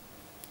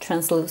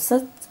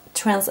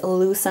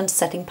translucent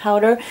setting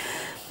powder.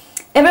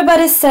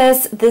 Everybody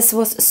says this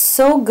was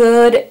so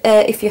good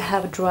if you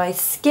have dry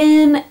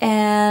skin,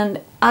 and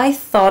I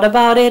thought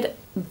about it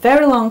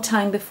very long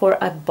time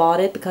before I bought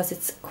it because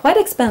it's quite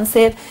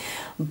expensive,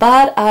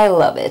 but I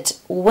love it.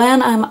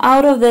 When I'm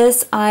out of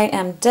this, I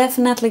am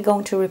definitely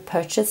going to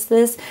repurchase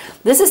this.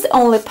 This is the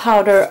only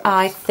powder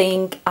I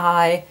think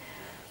I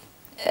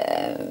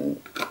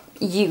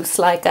use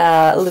like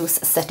a loose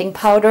setting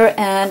powder,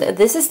 and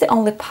this is the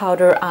only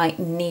powder I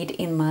need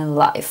in my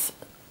life.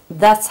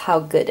 That's how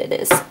good it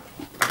is.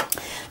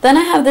 Then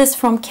I have this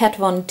from Kat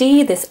Von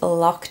D, this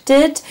Locked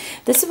It.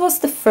 This was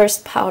the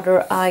first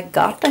powder I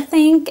got, I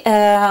think.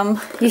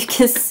 You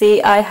can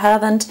see I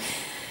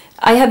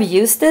have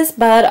used this,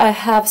 but I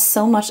have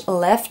so much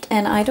left,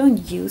 and I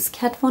don't use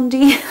Kat Von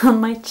D on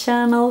my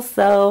channel,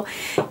 so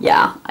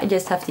yeah, I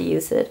just have to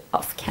use it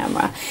off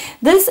camera.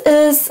 This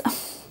is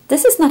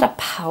not a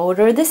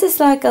powder. This is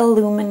like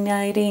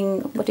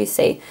illuminating, what do you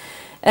say,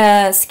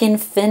 skin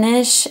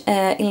finish,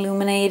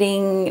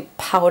 illuminating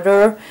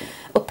powder.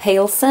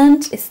 Pale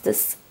scent is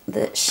this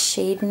the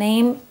shade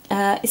name.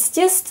 It's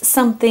just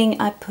something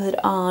I put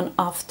on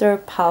after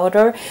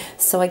powder,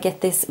 so I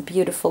get this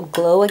beautiful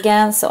glow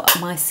again, so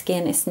my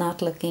skin is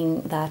not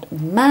looking that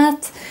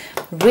matte.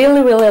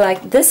 Really, really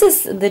like, this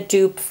is the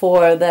dupe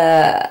for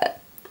the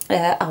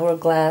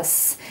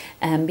Hourglass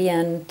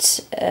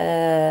Ambient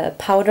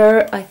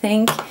powder, I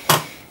think.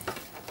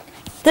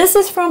 This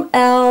is from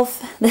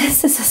e.l.f.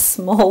 This is a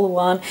small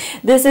one.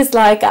 This is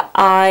like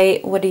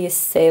eye, what do you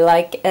say,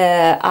 like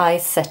eye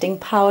setting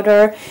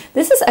powder.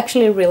 This is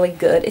actually really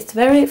good. It's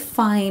very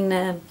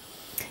fine,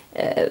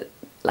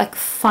 like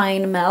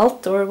fine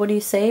melt, or what do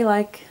you say,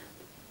 like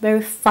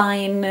very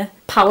fine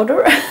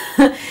powder.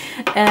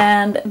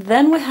 And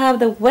then we have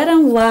the Wet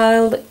n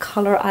Wild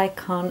Color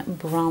Icon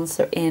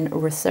Bronzer in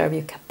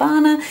Reserve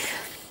Cabana.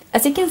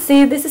 As you can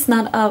see, this is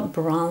not a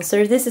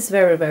bronzer. This is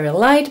very, very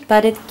light,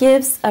 but it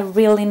gives a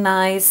really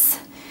nice...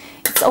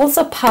 It's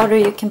also powder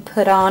you can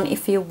put on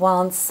if you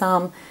want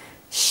some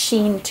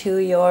sheen to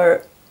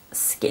your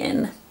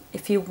skin.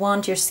 If you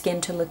want your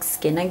skin to look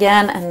skin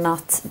again and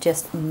not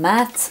just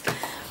matte.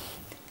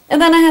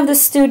 And then I have the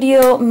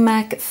Studio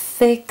MAC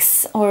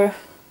Fix, or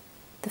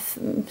the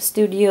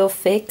Studio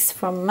Fix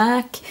from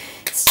MAC.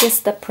 It's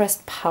just a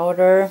pressed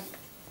powder.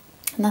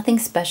 Nothing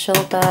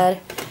special, but I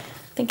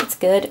think it's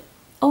good.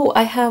 Oh,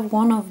 I have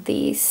one of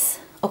these.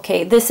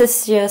 Okay, this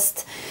is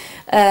just,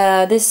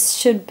 this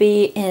should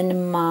be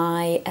in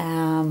my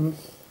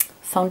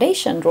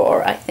foundation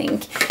drawer, I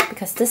think,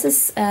 because this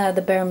is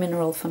the Bare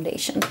Mineral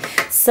foundation.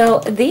 So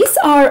these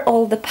are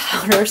all the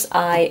powders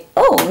I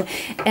own,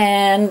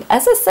 and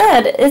as I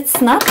said, it's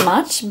not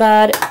much,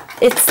 but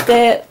it's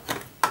the,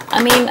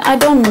 I mean, I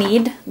don't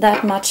need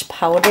that much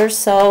powder,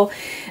 so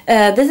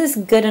this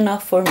is good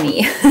enough for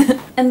me.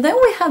 And then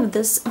we have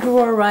this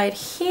drawer right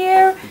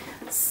here.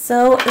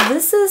 So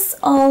this is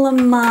all of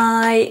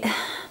my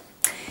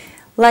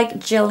like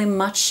jelly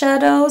matte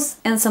shadows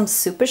and some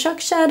Super Shock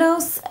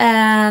shadows,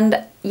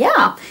 and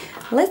yeah,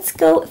 let's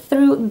go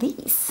through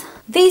these.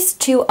 These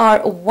two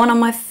are one of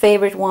my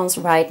favorite ones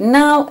right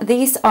now.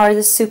 These are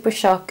the Super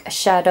Shock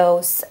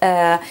shadows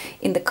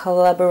in the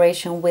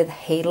collaboration with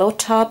Halo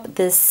Top,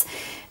 this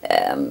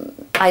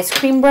ice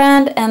cream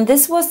brand, and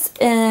this was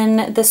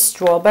in the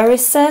strawberry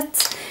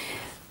set.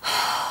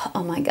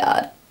 Oh my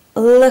god.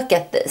 Look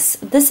at this.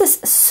 This is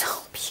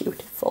so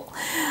beautiful.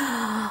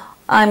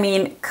 I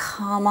mean,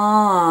 come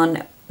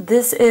on.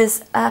 This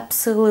is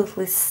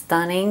absolutely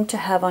stunning to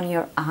have on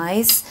your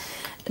eyes.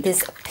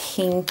 This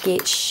pinky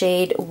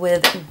shade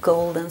with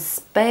golden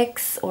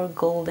specks or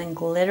golden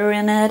glitter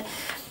in it.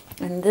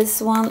 And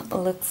this one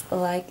looks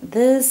like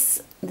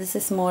this. This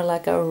is more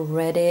like a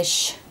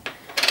reddish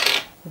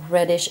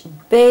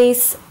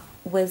base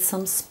with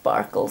some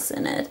sparkles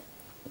in it.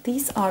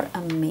 These are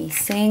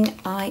amazing.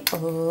 I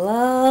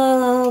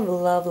love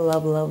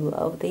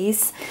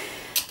these.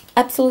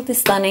 Absolutely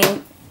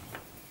stunning.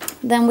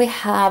 Then we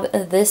have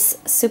this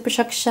Super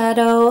Shock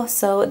shadow.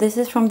 So this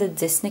is from the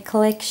Disney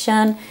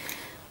collection.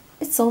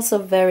 It's also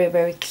very,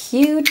 very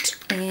cute.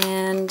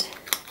 And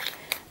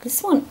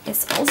this one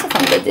is also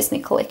from the Disney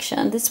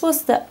collection. This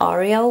was the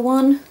Ariel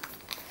one.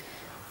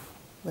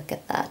 Look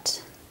at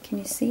that. Can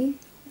you see?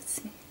 Let's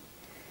see.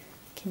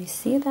 Can you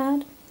see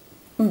that?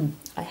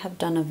 I have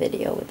done a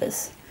video with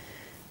this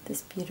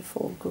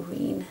beautiful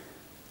green.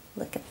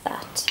 Look at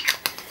that.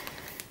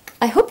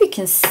 I hope you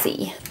can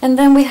see. And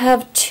then we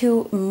have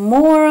two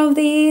more of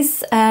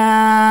these.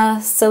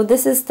 So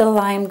this is the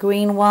lime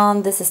green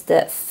one, this is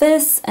the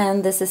Fizz,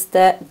 and this is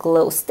the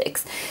Glow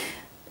Sticks.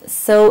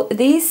 So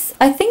these,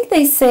 I think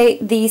they say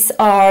these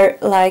are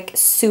like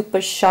Super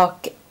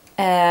Shock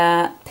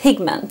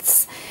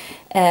pigments.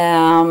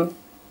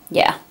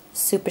 Yeah.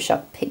 Super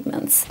Shock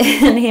pigments.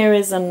 And here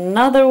is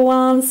another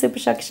one, Super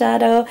Shock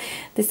shadow.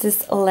 This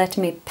is Let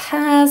Me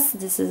Pass.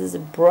 This is a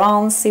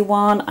bronzy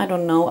one. I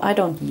don't know, I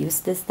don't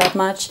use this that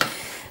much.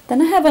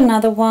 Then I have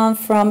another one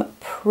from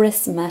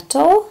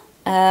Prismetal,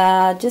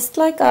 just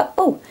like a,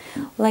 oh,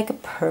 like a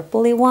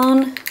purpley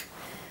one.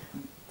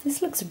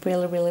 This looks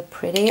really, really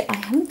pretty. I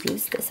haven't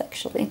used this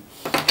actually.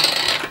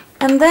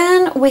 And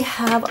then we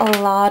have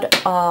a lot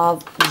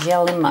of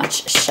Jelly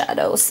Match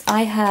shadows.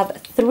 I have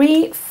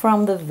 3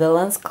 from the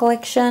Villains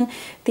collection.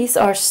 These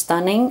are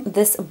stunning.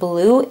 This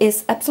blue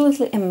is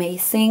absolutely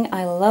amazing.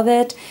 I love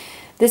it.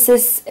 This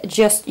is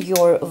Just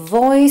Your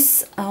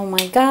Voice. Oh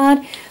my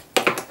god.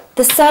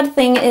 The sad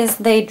thing is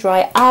they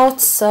dry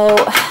out, so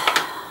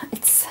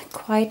it's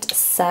quite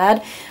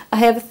sad. I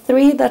have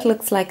 3 that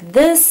looks like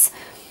this.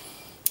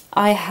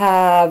 I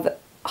have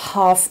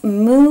Half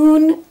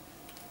Moon.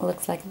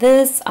 Looks like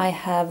this. I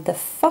have the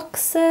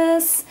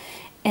Foxes,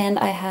 and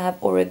I have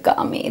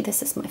Origami.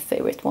 This is my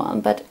favorite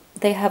one, but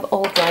they have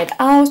all dried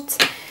out.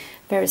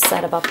 Very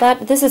sad about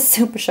that. This is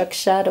Super Shock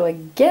shadow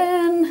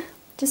again,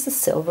 just a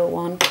silver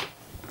one.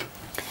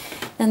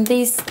 And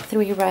these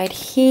 3 right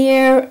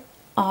here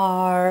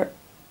are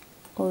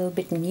a little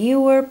bit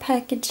newer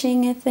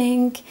packaging, I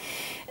think.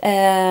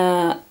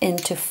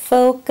 Into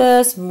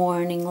Focus,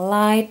 Morning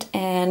Light,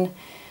 and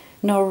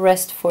No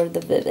Rest for the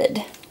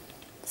Vivid.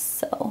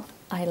 So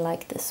I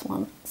like this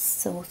one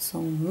so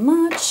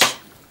much.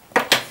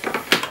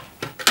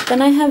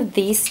 Then I have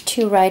these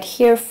two right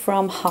here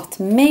from Hot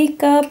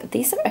Makeup.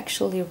 These are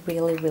actually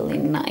really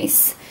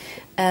nice.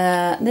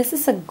 This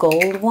is a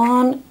gold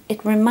one.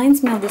 It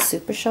reminds me of the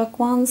Super Shock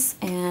ones,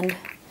 and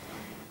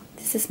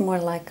this is more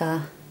like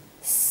a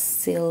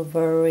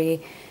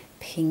silvery,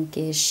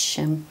 pinkish,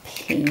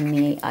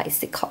 champagne-y,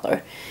 icy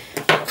color.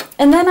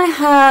 And then I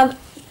have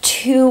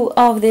two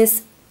of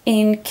this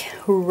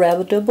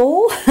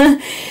incredible, oh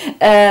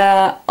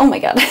my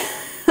god,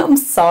 I'm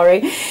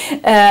sorry,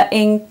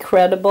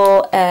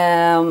 incredible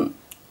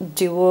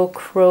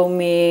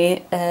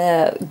duochromy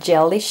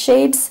jelly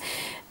shades.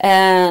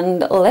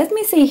 And let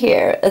me see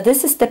here,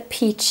 this is the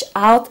Peach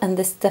Out and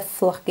this is the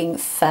Flocking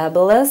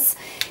Fabulous.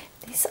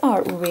 These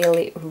are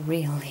really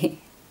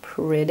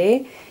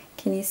pretty.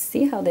 Can you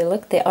see how they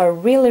look? They are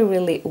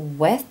really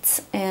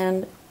wet,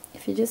 and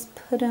if you just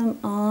put them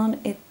on,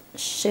 it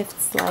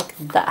shifts like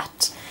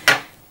that.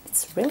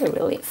 It's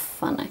really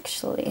fun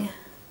actually.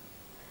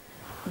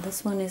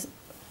 This one is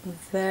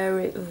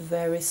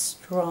very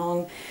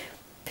strong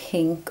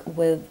pink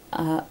with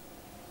a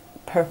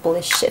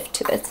purplish shift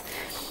to it.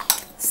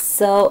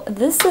 So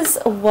this is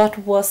what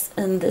was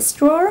in this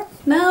drawer.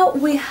 Now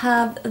we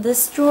have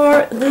this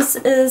drawer. This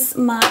is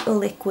my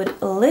liquid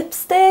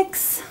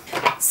lipsticks.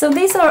 So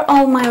these are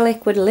all my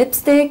liquid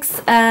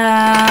lipsticks.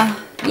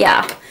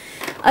 Yeah,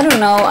 I don't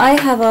know, I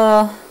have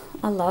a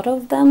lot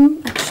of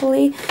them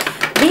actually.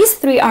 These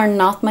three are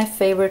not my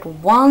favorite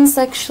ones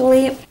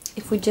actually.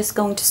 If we're just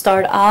going to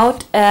start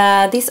out,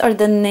 these are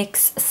the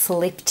NYX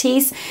Slip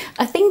Teas.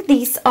 I think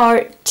these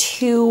are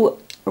too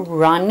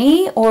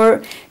runny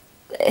or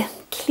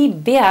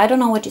klibbiga, I don't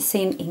know what you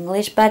say in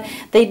English, but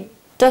they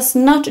does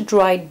not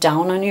dry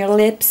down on your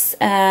lips.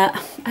 I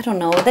don't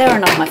know, they are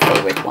not my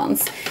favorite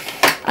ones.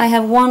 I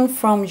have one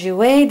from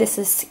Jouer. This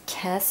is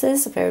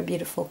Cass's, a very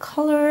beautiful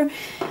color.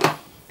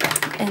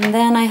 And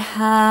then I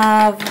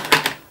have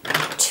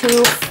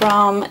two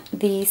from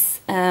these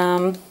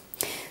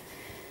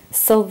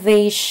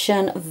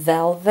Salvation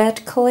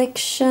Velvet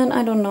collection.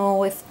 I don't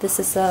know if this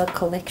is a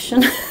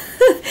collection,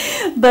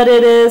 but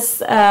it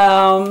is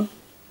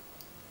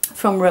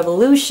from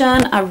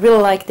Revolution. I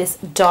really like this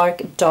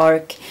dark,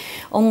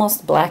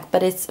 almost black,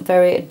 but it's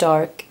very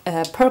dark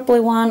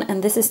purpley one.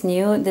 And this is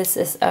new. This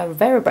is a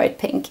very bright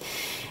pink.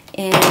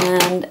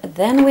 And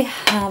then we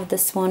have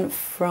this one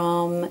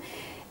from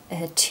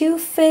Too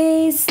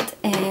Faced,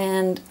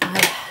 and I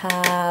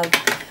have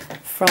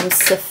from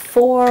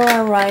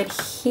Sephora right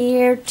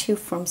here, two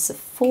from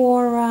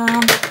Sephora.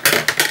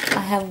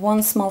 I have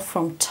one small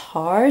from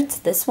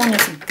Tarte. This one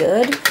is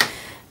good.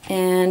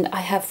 And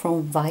I have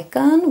from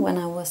Vicon. When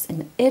I was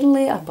in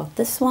Italy, I bought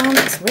this one.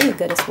 It's really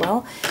good as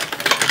well.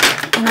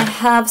 And I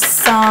have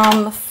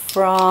some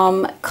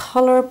from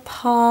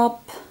ColourPop.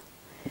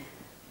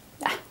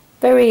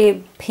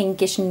 Very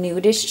pinkish,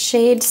 nudish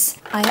shades.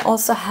 I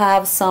also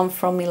have some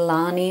from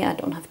Milani. I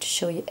don't have to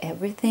show you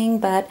everything,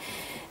 but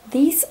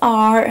these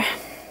are...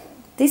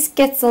 This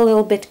gets a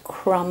little bit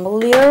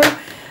crumblier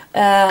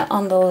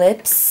on the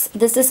lips.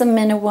 This is a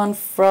mini one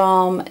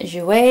from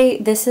Jouer.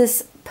 This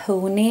is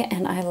Pony,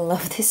 and I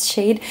love this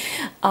shade.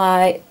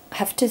 I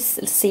have to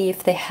see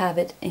if they have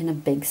it in a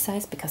big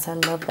size because I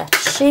love that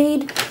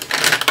shade.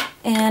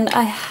 And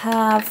I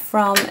have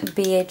from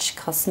BH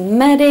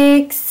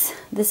Cosmetics.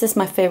 This is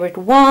my favorite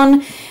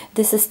one.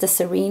 This is the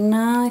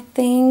Serena, I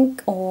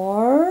think,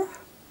 or...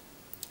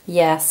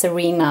 Yeah,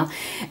 Serena.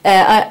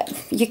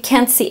 You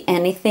can't see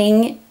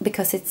anything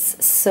because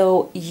it's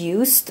so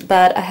used,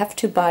 but I have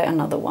to buy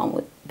another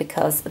one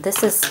because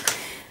this is...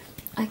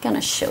 I'm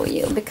gonna show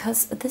you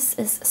because this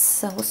is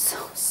so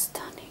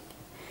stunning.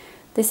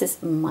 This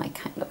is my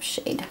kind of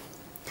shade.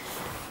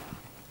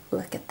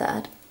 Look at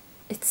that.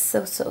 It's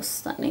so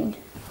stunning.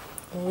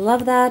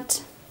 Love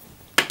that.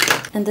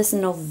 And this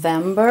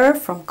November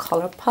from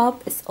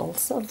ColourPop is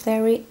also a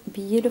very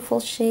beautiful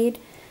shade.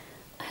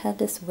 I had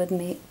this with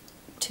me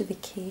to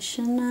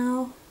vacation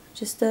now.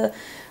 Just a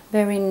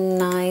very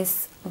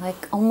nice,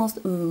 like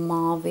almost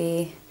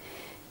mauve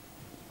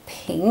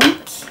pink.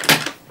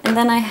 And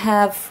then I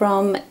have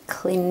from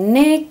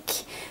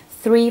Clinique,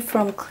 three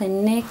from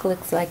Clinique,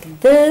 looks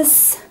like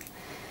this.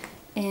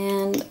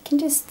 And I can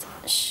just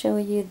show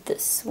you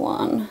this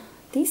one.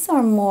 These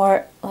are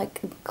more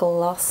like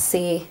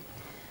glossy.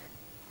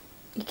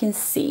 You can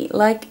see,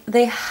 like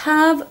they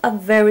have a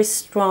very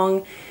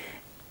strong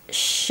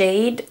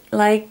shade,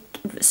 like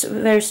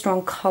very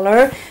strong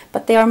color,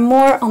 but they are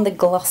more on the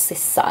glossy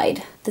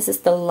side. This is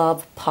the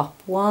Love Pop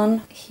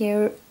one.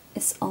 Here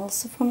is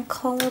also from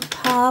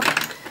ColourPop.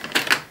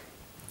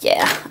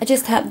 Yeah, I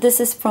just have, this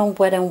is from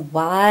Wet n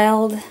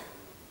Wild,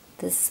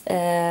 this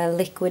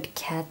liquid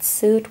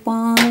catsuit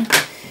one.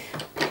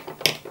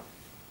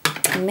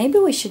 Maybe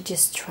we should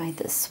just try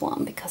this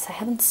one because I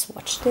haven't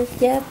swatched it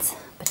yet,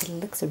 but it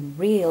looks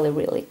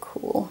really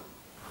cool.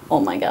 Oh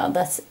my god,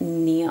 that's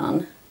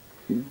neon.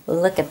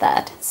 Look at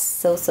that,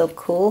 so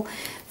cool.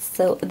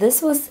 So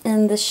this was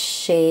in the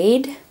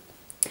shade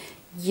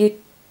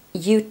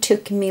You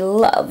Took Me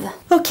Love.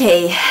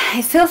 Okay,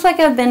 it feels like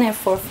I've been here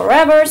for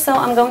forever, so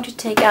I'm going to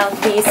take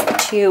out these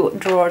two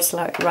drawers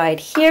right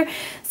here.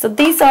 So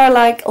these are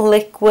like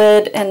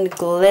liquid and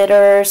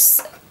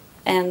glitters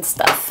and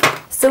stuff.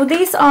 So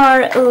these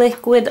are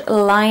liquid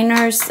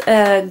liners,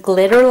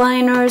 glitter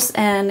liners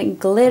and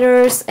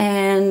glitters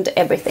and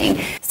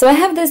everything. So I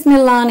have this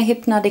Milan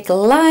Hypnotic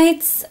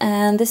Lights,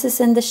 and this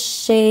is in the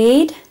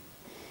shade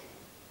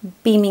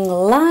Beaming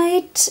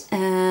Light,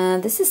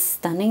 and this is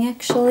stunning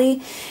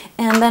actually.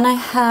 And then I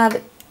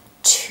have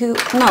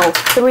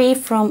three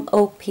from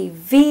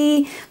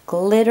OPV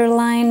glitter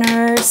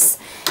liners,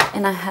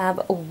 and I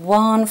have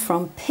one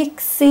from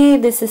Pixie.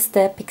 This is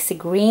the Pixie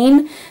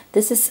Green.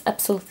 This is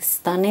absolutely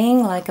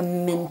stunning, like a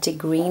minty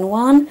green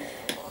one.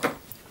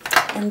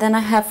 And then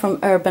I have from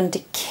Urban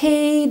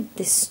Decay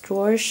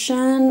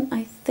Distortion,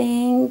 I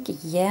think.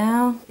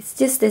 Yeah, it's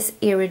just this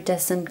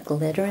iridescent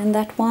glitter in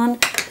that one.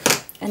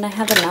 And I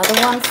have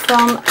another one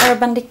from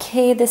Urban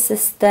Decay. This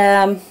is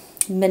the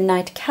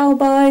Midnight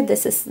Cowboy.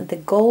 This is the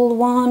gold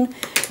one.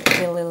 I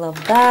really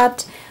love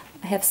that.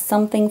 I have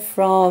something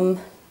from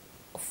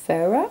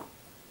Ofera.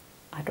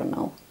 I don't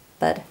know,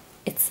 but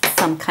it's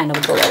some kind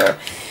of glitter.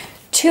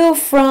 Two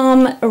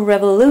from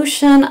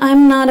Revolution.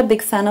 I'm not a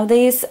big fan of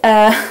these.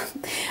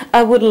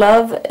 I would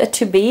love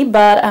to be,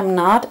 but I'm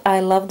not. I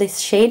love this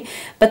shade,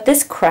 but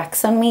this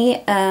cracks on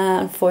me.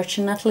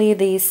 Unfortunately,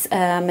 these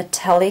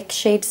metallic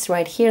shades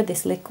right here,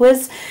 these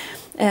liquids.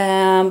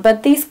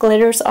 But these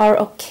glitters are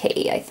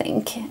okay, I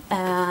think.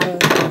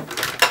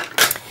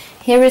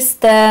 Here is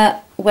the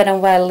Wet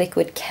n Wild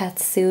Liquid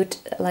Catsuit,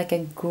 like a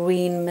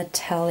green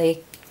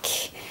metallic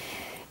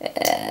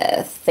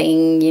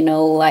thing, you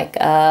know, like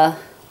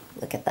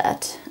look at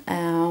that.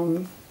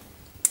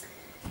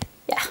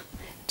 Yeah,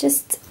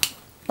 just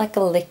like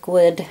a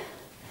liquid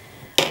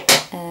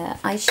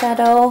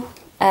eyeshadow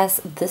as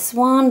this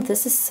one.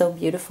 This is so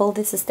beautiful.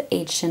 This is the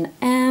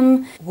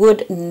H&M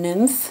Wood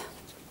Nymph.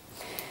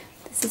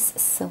 This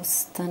is so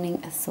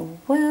stunning as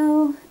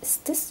well. Is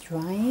this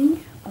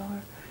drying,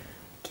 or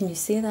can you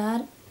see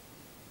that?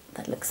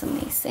 That looks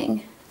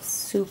amazing.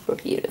 Super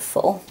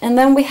beautiful. And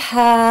then we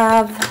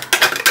have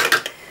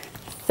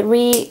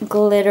three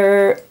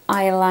glitter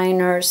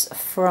eyeliners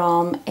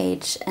from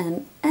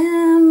H&M.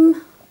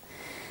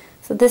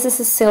 So this is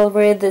a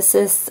silvery, this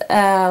is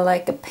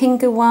like a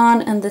pinky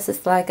one, and this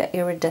is like an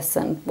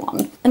iridescent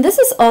one. And this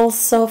is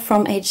also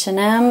from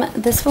H&M.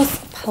 This was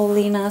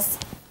Paulina's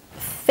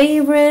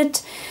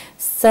favorite.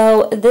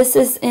 So this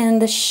is in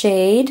the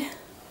shade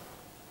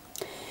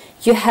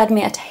You Had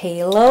Me at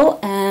Halo,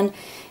 and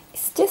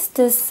it's just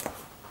this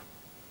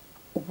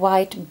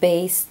white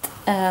based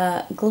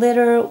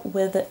glitter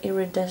with the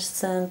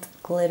iridescent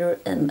glitter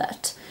in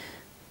that.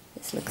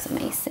 This looks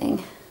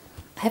amazing.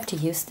 I have to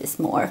use this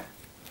more.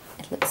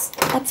 It looks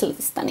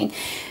absolutely stunning.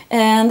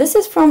 And this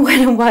is from Wet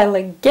n Wild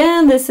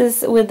again. This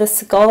is with the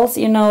skulls,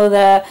 you know,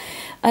 the,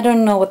 I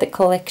don't know what the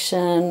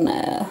collection,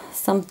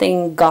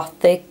 something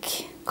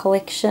gothic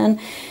collection.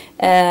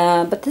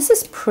 But this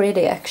is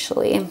pretty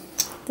actually.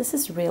 This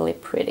is really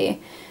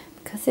pretty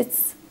because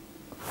it's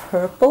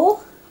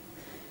purple.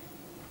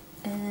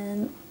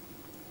 And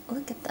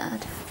look at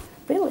that.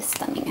 Really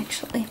stunning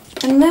actually.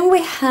 And then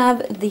we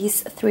have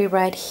these three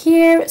right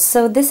here.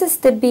 So this is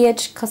the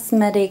BH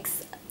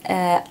Cosmetics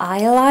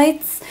eye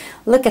lights.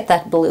 Look at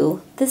that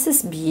blue. This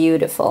is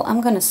beautiful. I'm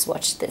gonna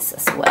swatch this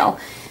as well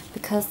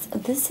because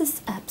this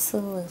is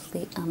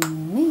absolutely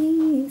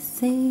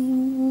amazing.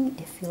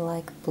 If you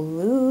like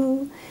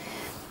blue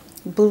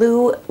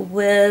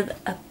with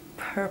a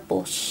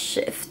purple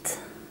shift.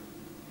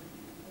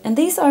 And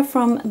these are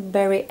from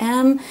Berry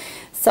M.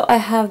 So I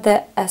have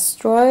the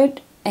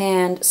Asteroid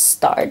and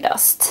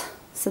Stardust.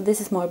 So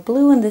this is more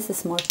blue and this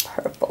is more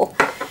purple.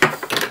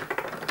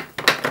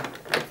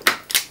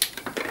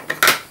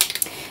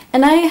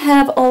 And I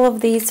have all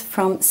of these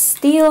from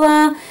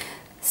Stila.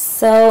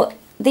 So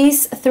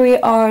these three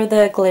are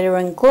the Glitter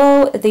and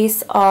Glow.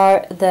 These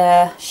are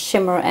the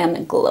Shimmer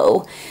and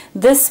Glow.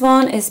 This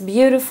one is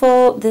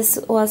beautiful. This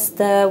was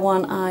the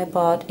one I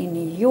bought in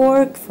New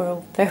York for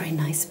a very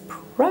nice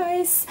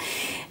price.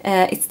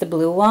 It's the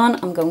blue one.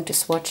 I'm going to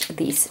swatch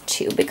these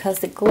two because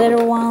the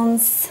glitter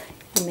ones,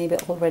 you maybe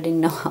already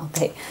know how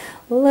they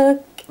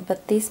look.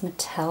 But these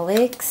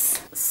metallics.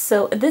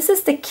 So this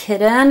is the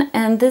Kitten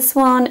and this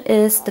one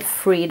is the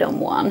Freedom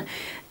one.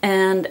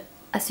 And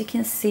as you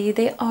can see,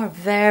 they are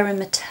very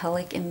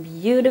metallic and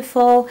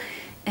beautiful.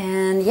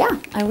 And yeah,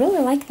 I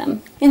really like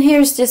them. And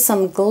here's just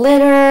some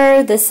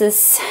glitter. This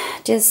is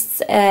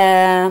just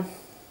LA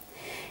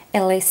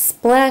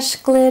Splash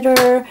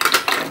glitter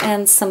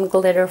and some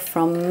glitter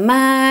from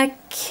MAC,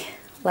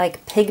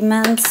 like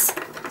pigments.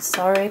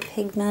 Sorry,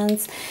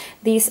 pigments.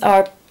 These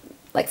are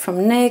like from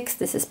NYX.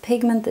 This is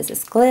pigment, this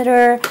is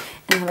glitter,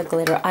 and I have a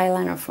glitter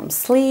eyeliner from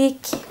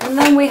Sleek. And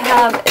then we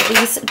have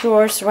these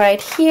drawers right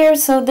here.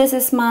 So this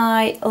is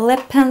my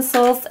lip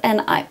pencils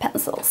and eye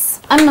pencils.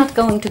 I'm not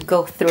going to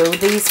go through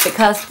these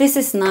because this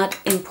is not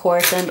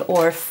important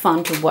or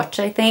fun to watch,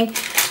 I think.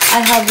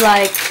 I have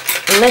like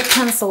lip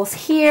pencils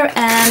here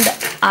and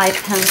eye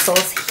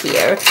pencils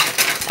here.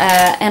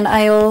 And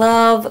I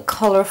love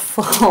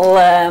colorful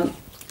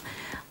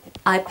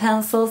eye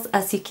pencils,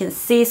 as you can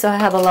see. So I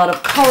have a lot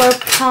of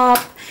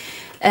ColourPop.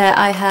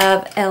 I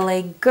have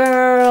LA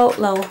Girl.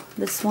 No,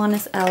 this one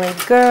is LA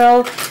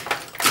Girl.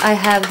 I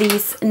have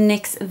these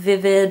NYX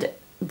Vivid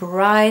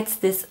Brights,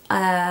 this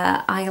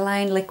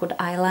liquid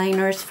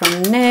eyeliners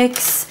from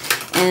NYX.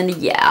 And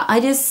yeah, I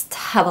just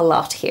have a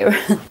lot here.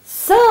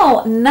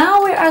 So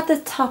now we're at the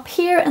top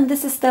here, and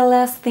this is the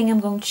last thing I'm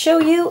going to show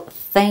you.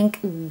 Thank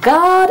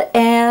God.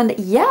 And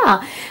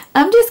yeah,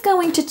 I'm just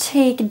going to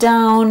take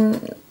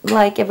down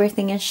like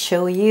everything and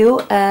show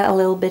you a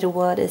little bit of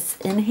what is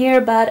in here.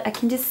 But I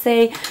can just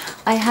say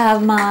I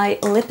have my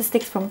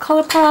lipsticks from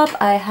ColourPop.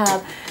 I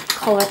have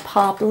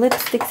ColourPop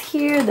lipsticks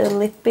here, the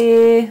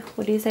lippy,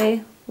 what do you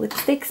say,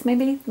 lipsticks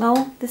maybe?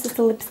 No, this is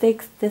the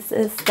lipsticks. This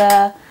is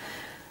the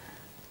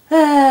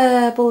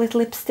bullet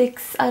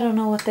lipsticks. I don't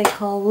know what they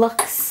call,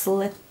 Luxe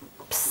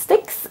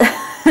lipsticks.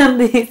 And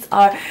these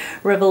are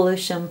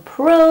Revolution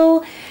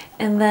Pro.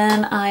 And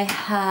then I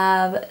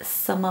have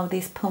some of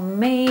these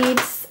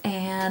pomades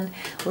and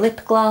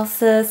lip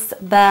glosses.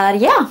 But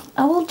yeah,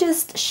 I will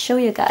just show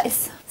you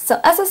guys. So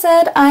as I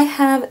said, I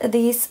have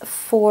these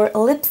 4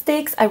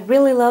 lipsticks. I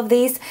really love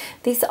these.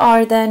 These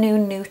are the new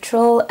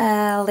neutral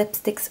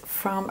lipsticks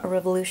from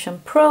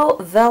Revolution Pro.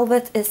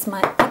 Velvet is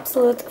my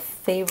absolute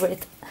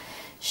favorite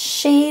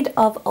shade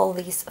of all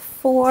these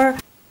 4.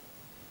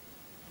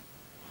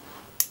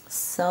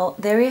 So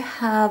there you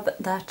have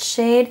that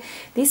shade.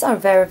 These are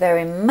very,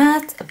 very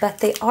matte, but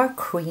they are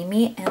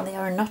creamy and they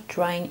are not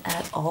drying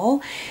at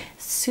all.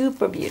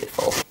 Super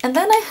beautiful. And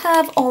then I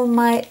have all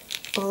my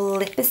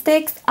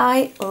lipsticks.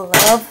 I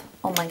love,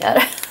 oh my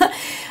god,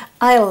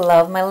 I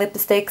love my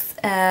lipsticks.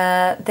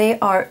 They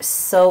are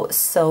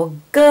so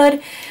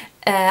good.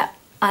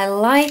 I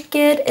like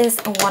it. It's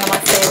one of my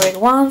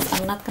favorite ones.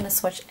 I'm not gonna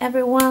swatch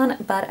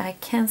everyone, but I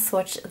can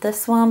swatch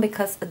this one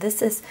because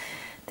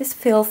this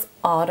feels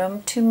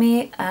autumn to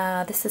me.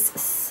 This is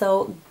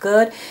so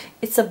good.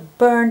 It's a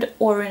burnt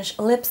orange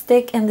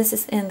lipstick, and this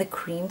is in the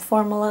cream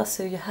formula,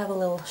 so you have a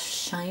little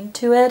shine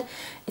to it.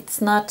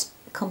 It's not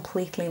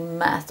completely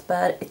matte,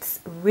 but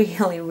it's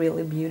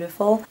really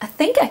beautiful. I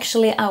think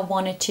actually I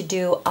wanted to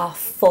do a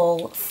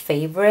full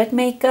favorite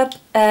makeup,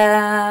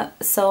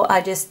 so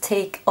I just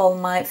take all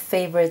my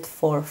favorite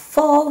for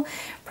fall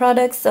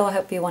products. So I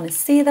hope you want to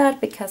see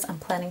that because I'm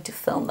planning to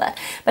film that.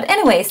 But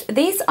anyways,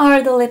 these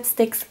are the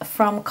lipsticks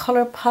from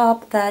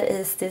ColourPop. That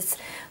is this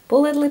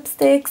bullet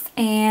lipsticks,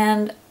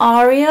 and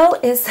Ariel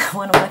is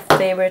one of my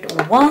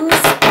favorite ones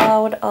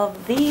out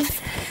of these.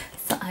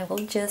 So I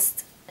will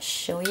just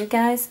show you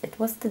guys. It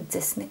was the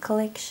Disney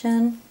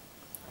collection.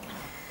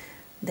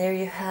 There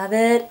you have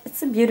it.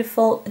 It's a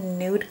beautiful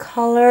nude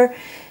color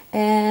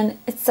and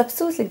it's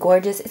absolutely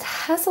gorgeous. It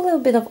has a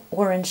little bit of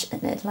orange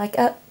in it, like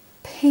a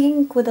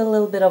pink with a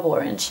little bit of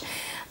orange.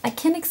 I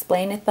can't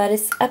explain it, but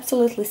it's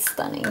absolutely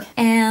stunning.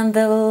 And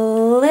the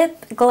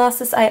lip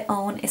glosses I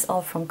own is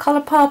all from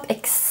ColourPop,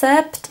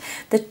 except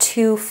the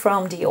 2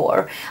 from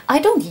Dior. I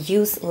don't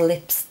use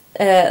lip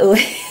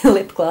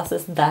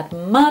glosses that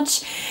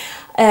much.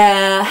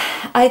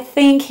 I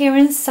think here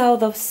in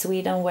south of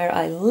Sweden where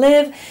I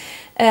live,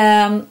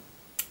 I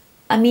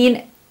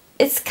mean,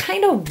 it's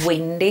kind of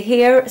windy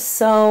here,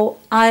 so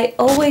I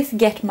always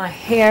get my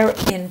hair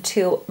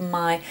into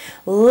my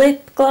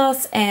lip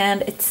gloss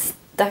and it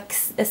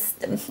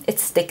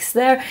sticks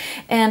there,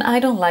 and I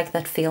don't like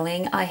that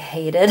feeling. I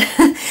hate it.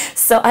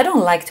 So I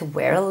don't like to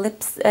wear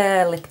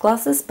lip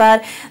glosses,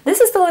 but this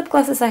is the lip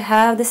glosses I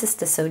have. This is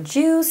the So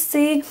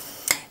Juicy.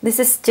 This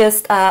is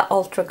just a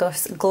ultra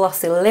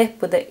glossy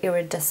lip with the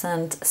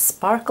iridescent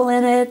sparkle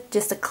in it,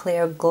 just a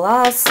clear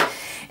gloss.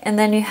 And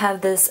then you have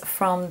this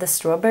from the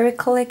Strawberry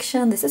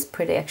collection. This is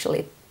pretty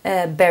actually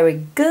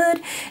very good.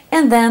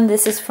 And then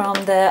this is from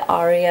the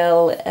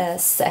Ariel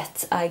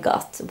set I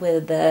got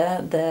with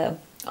the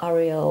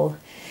Ariel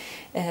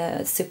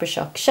Super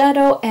Shock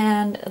shadow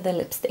and the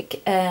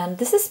lipstick, and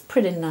this is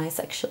pretty nice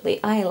actually.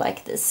 I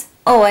like this.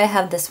 Oh, I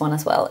have this one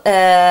as well.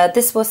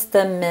 This was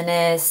the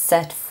mini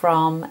set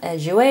from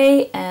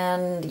Jouer,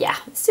 and yeah,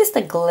 it's just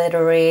a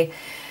glittery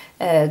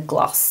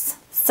gloss.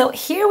 So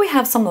here we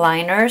have some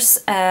liners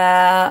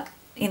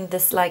in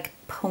this like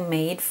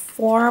pomade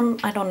form.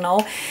 I don't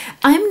know,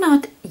 I'm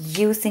not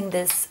using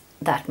this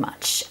that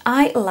much.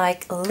 I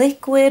like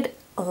liquid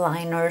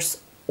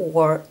liners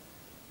or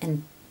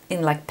in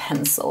like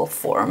pencil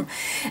form.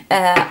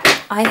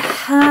 I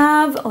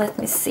have, let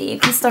me see, we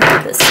can start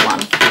with this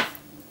one.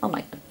 Oh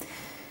my god.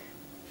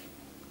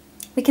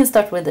 We can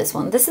start with this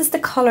one. This is the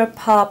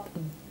ColourPop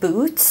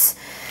Boots,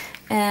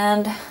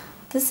 and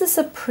this is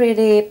a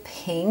pretty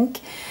pink.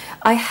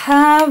 I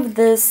have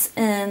this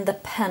in the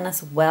pen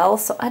as well,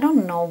 so I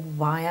don't know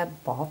why I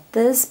bought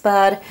this,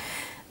 but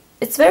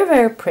it's very,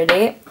 very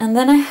pretty. And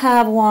then I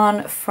have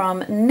one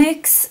from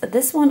NYX.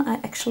 This one I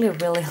actually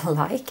really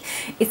like.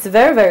 It's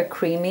very, very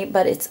creamy,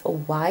 but it's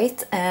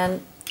white,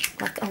 and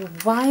like a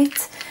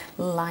white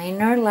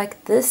liner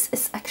like this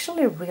is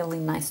actually really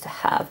nice to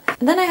have.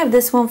 And then I have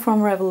this one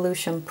from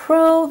Revolution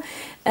Pro.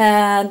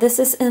 This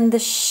is in the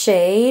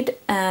shade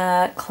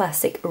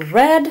Classic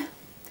Red.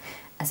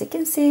 As you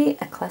can see,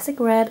 a classic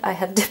red. I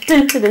have dipped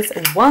into this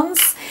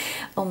once.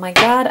 Oh my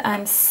god,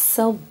 I'm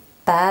so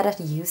bad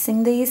at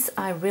using these.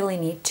 I really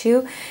need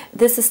to.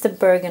 This is the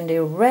burgundy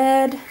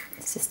red.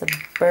 This is the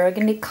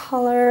burgundy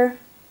color.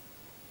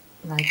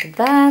 Like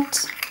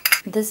that.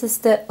 This is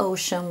the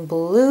ocean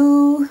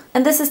blue.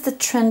 And this is the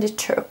trendy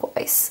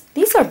turquoise.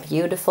 These are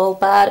beautiful,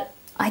 but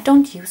I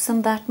don't use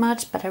them that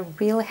much, but I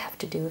really have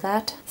to do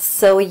that.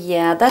 So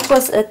yeah, that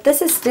was it.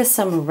 This is just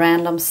some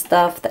random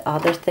stuff, the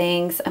other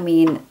things. I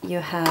mean, you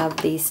have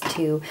these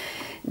two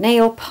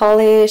nail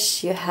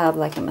polish, you have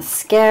like a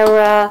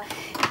mascara,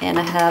 and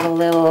I have a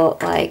little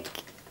like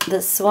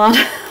this one.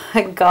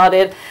 I got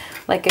it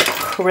like a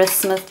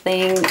Christmas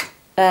thing,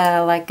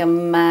 like a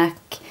MAC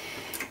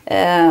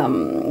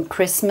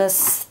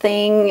Christmas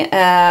thing.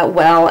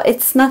 Well,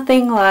 it's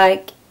nothing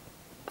like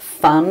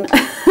fun.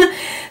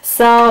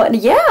 So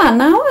yeah,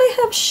 now I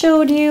have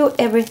showed you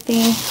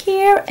everything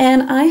here,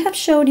 and I have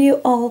showed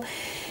you all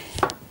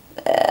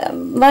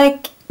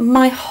like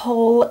my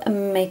whole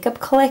makeup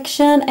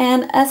collection.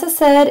 And as I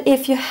said,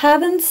 if you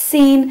haven't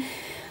seen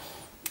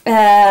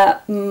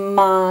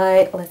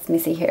my, let me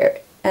see here,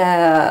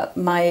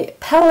 my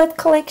palette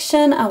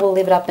collection, I will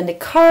leave it up in the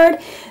card.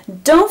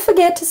 Don't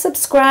forget to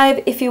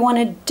subscribe if you want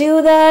to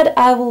do that.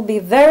 I will be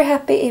very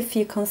happy if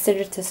you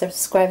consider to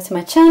subscribe to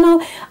my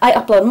channel. I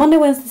upload Monday,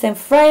 Wednesdays and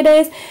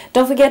Fridays.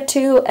 Don't forget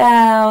to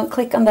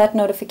click on that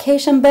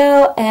notification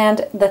bell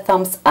and the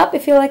thumbs up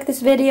if you like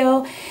this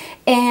video.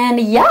 And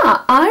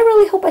yeah, I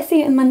really hope I see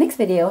you in my next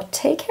video.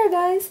 Take care,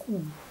 guys.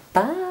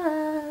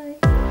 Bye.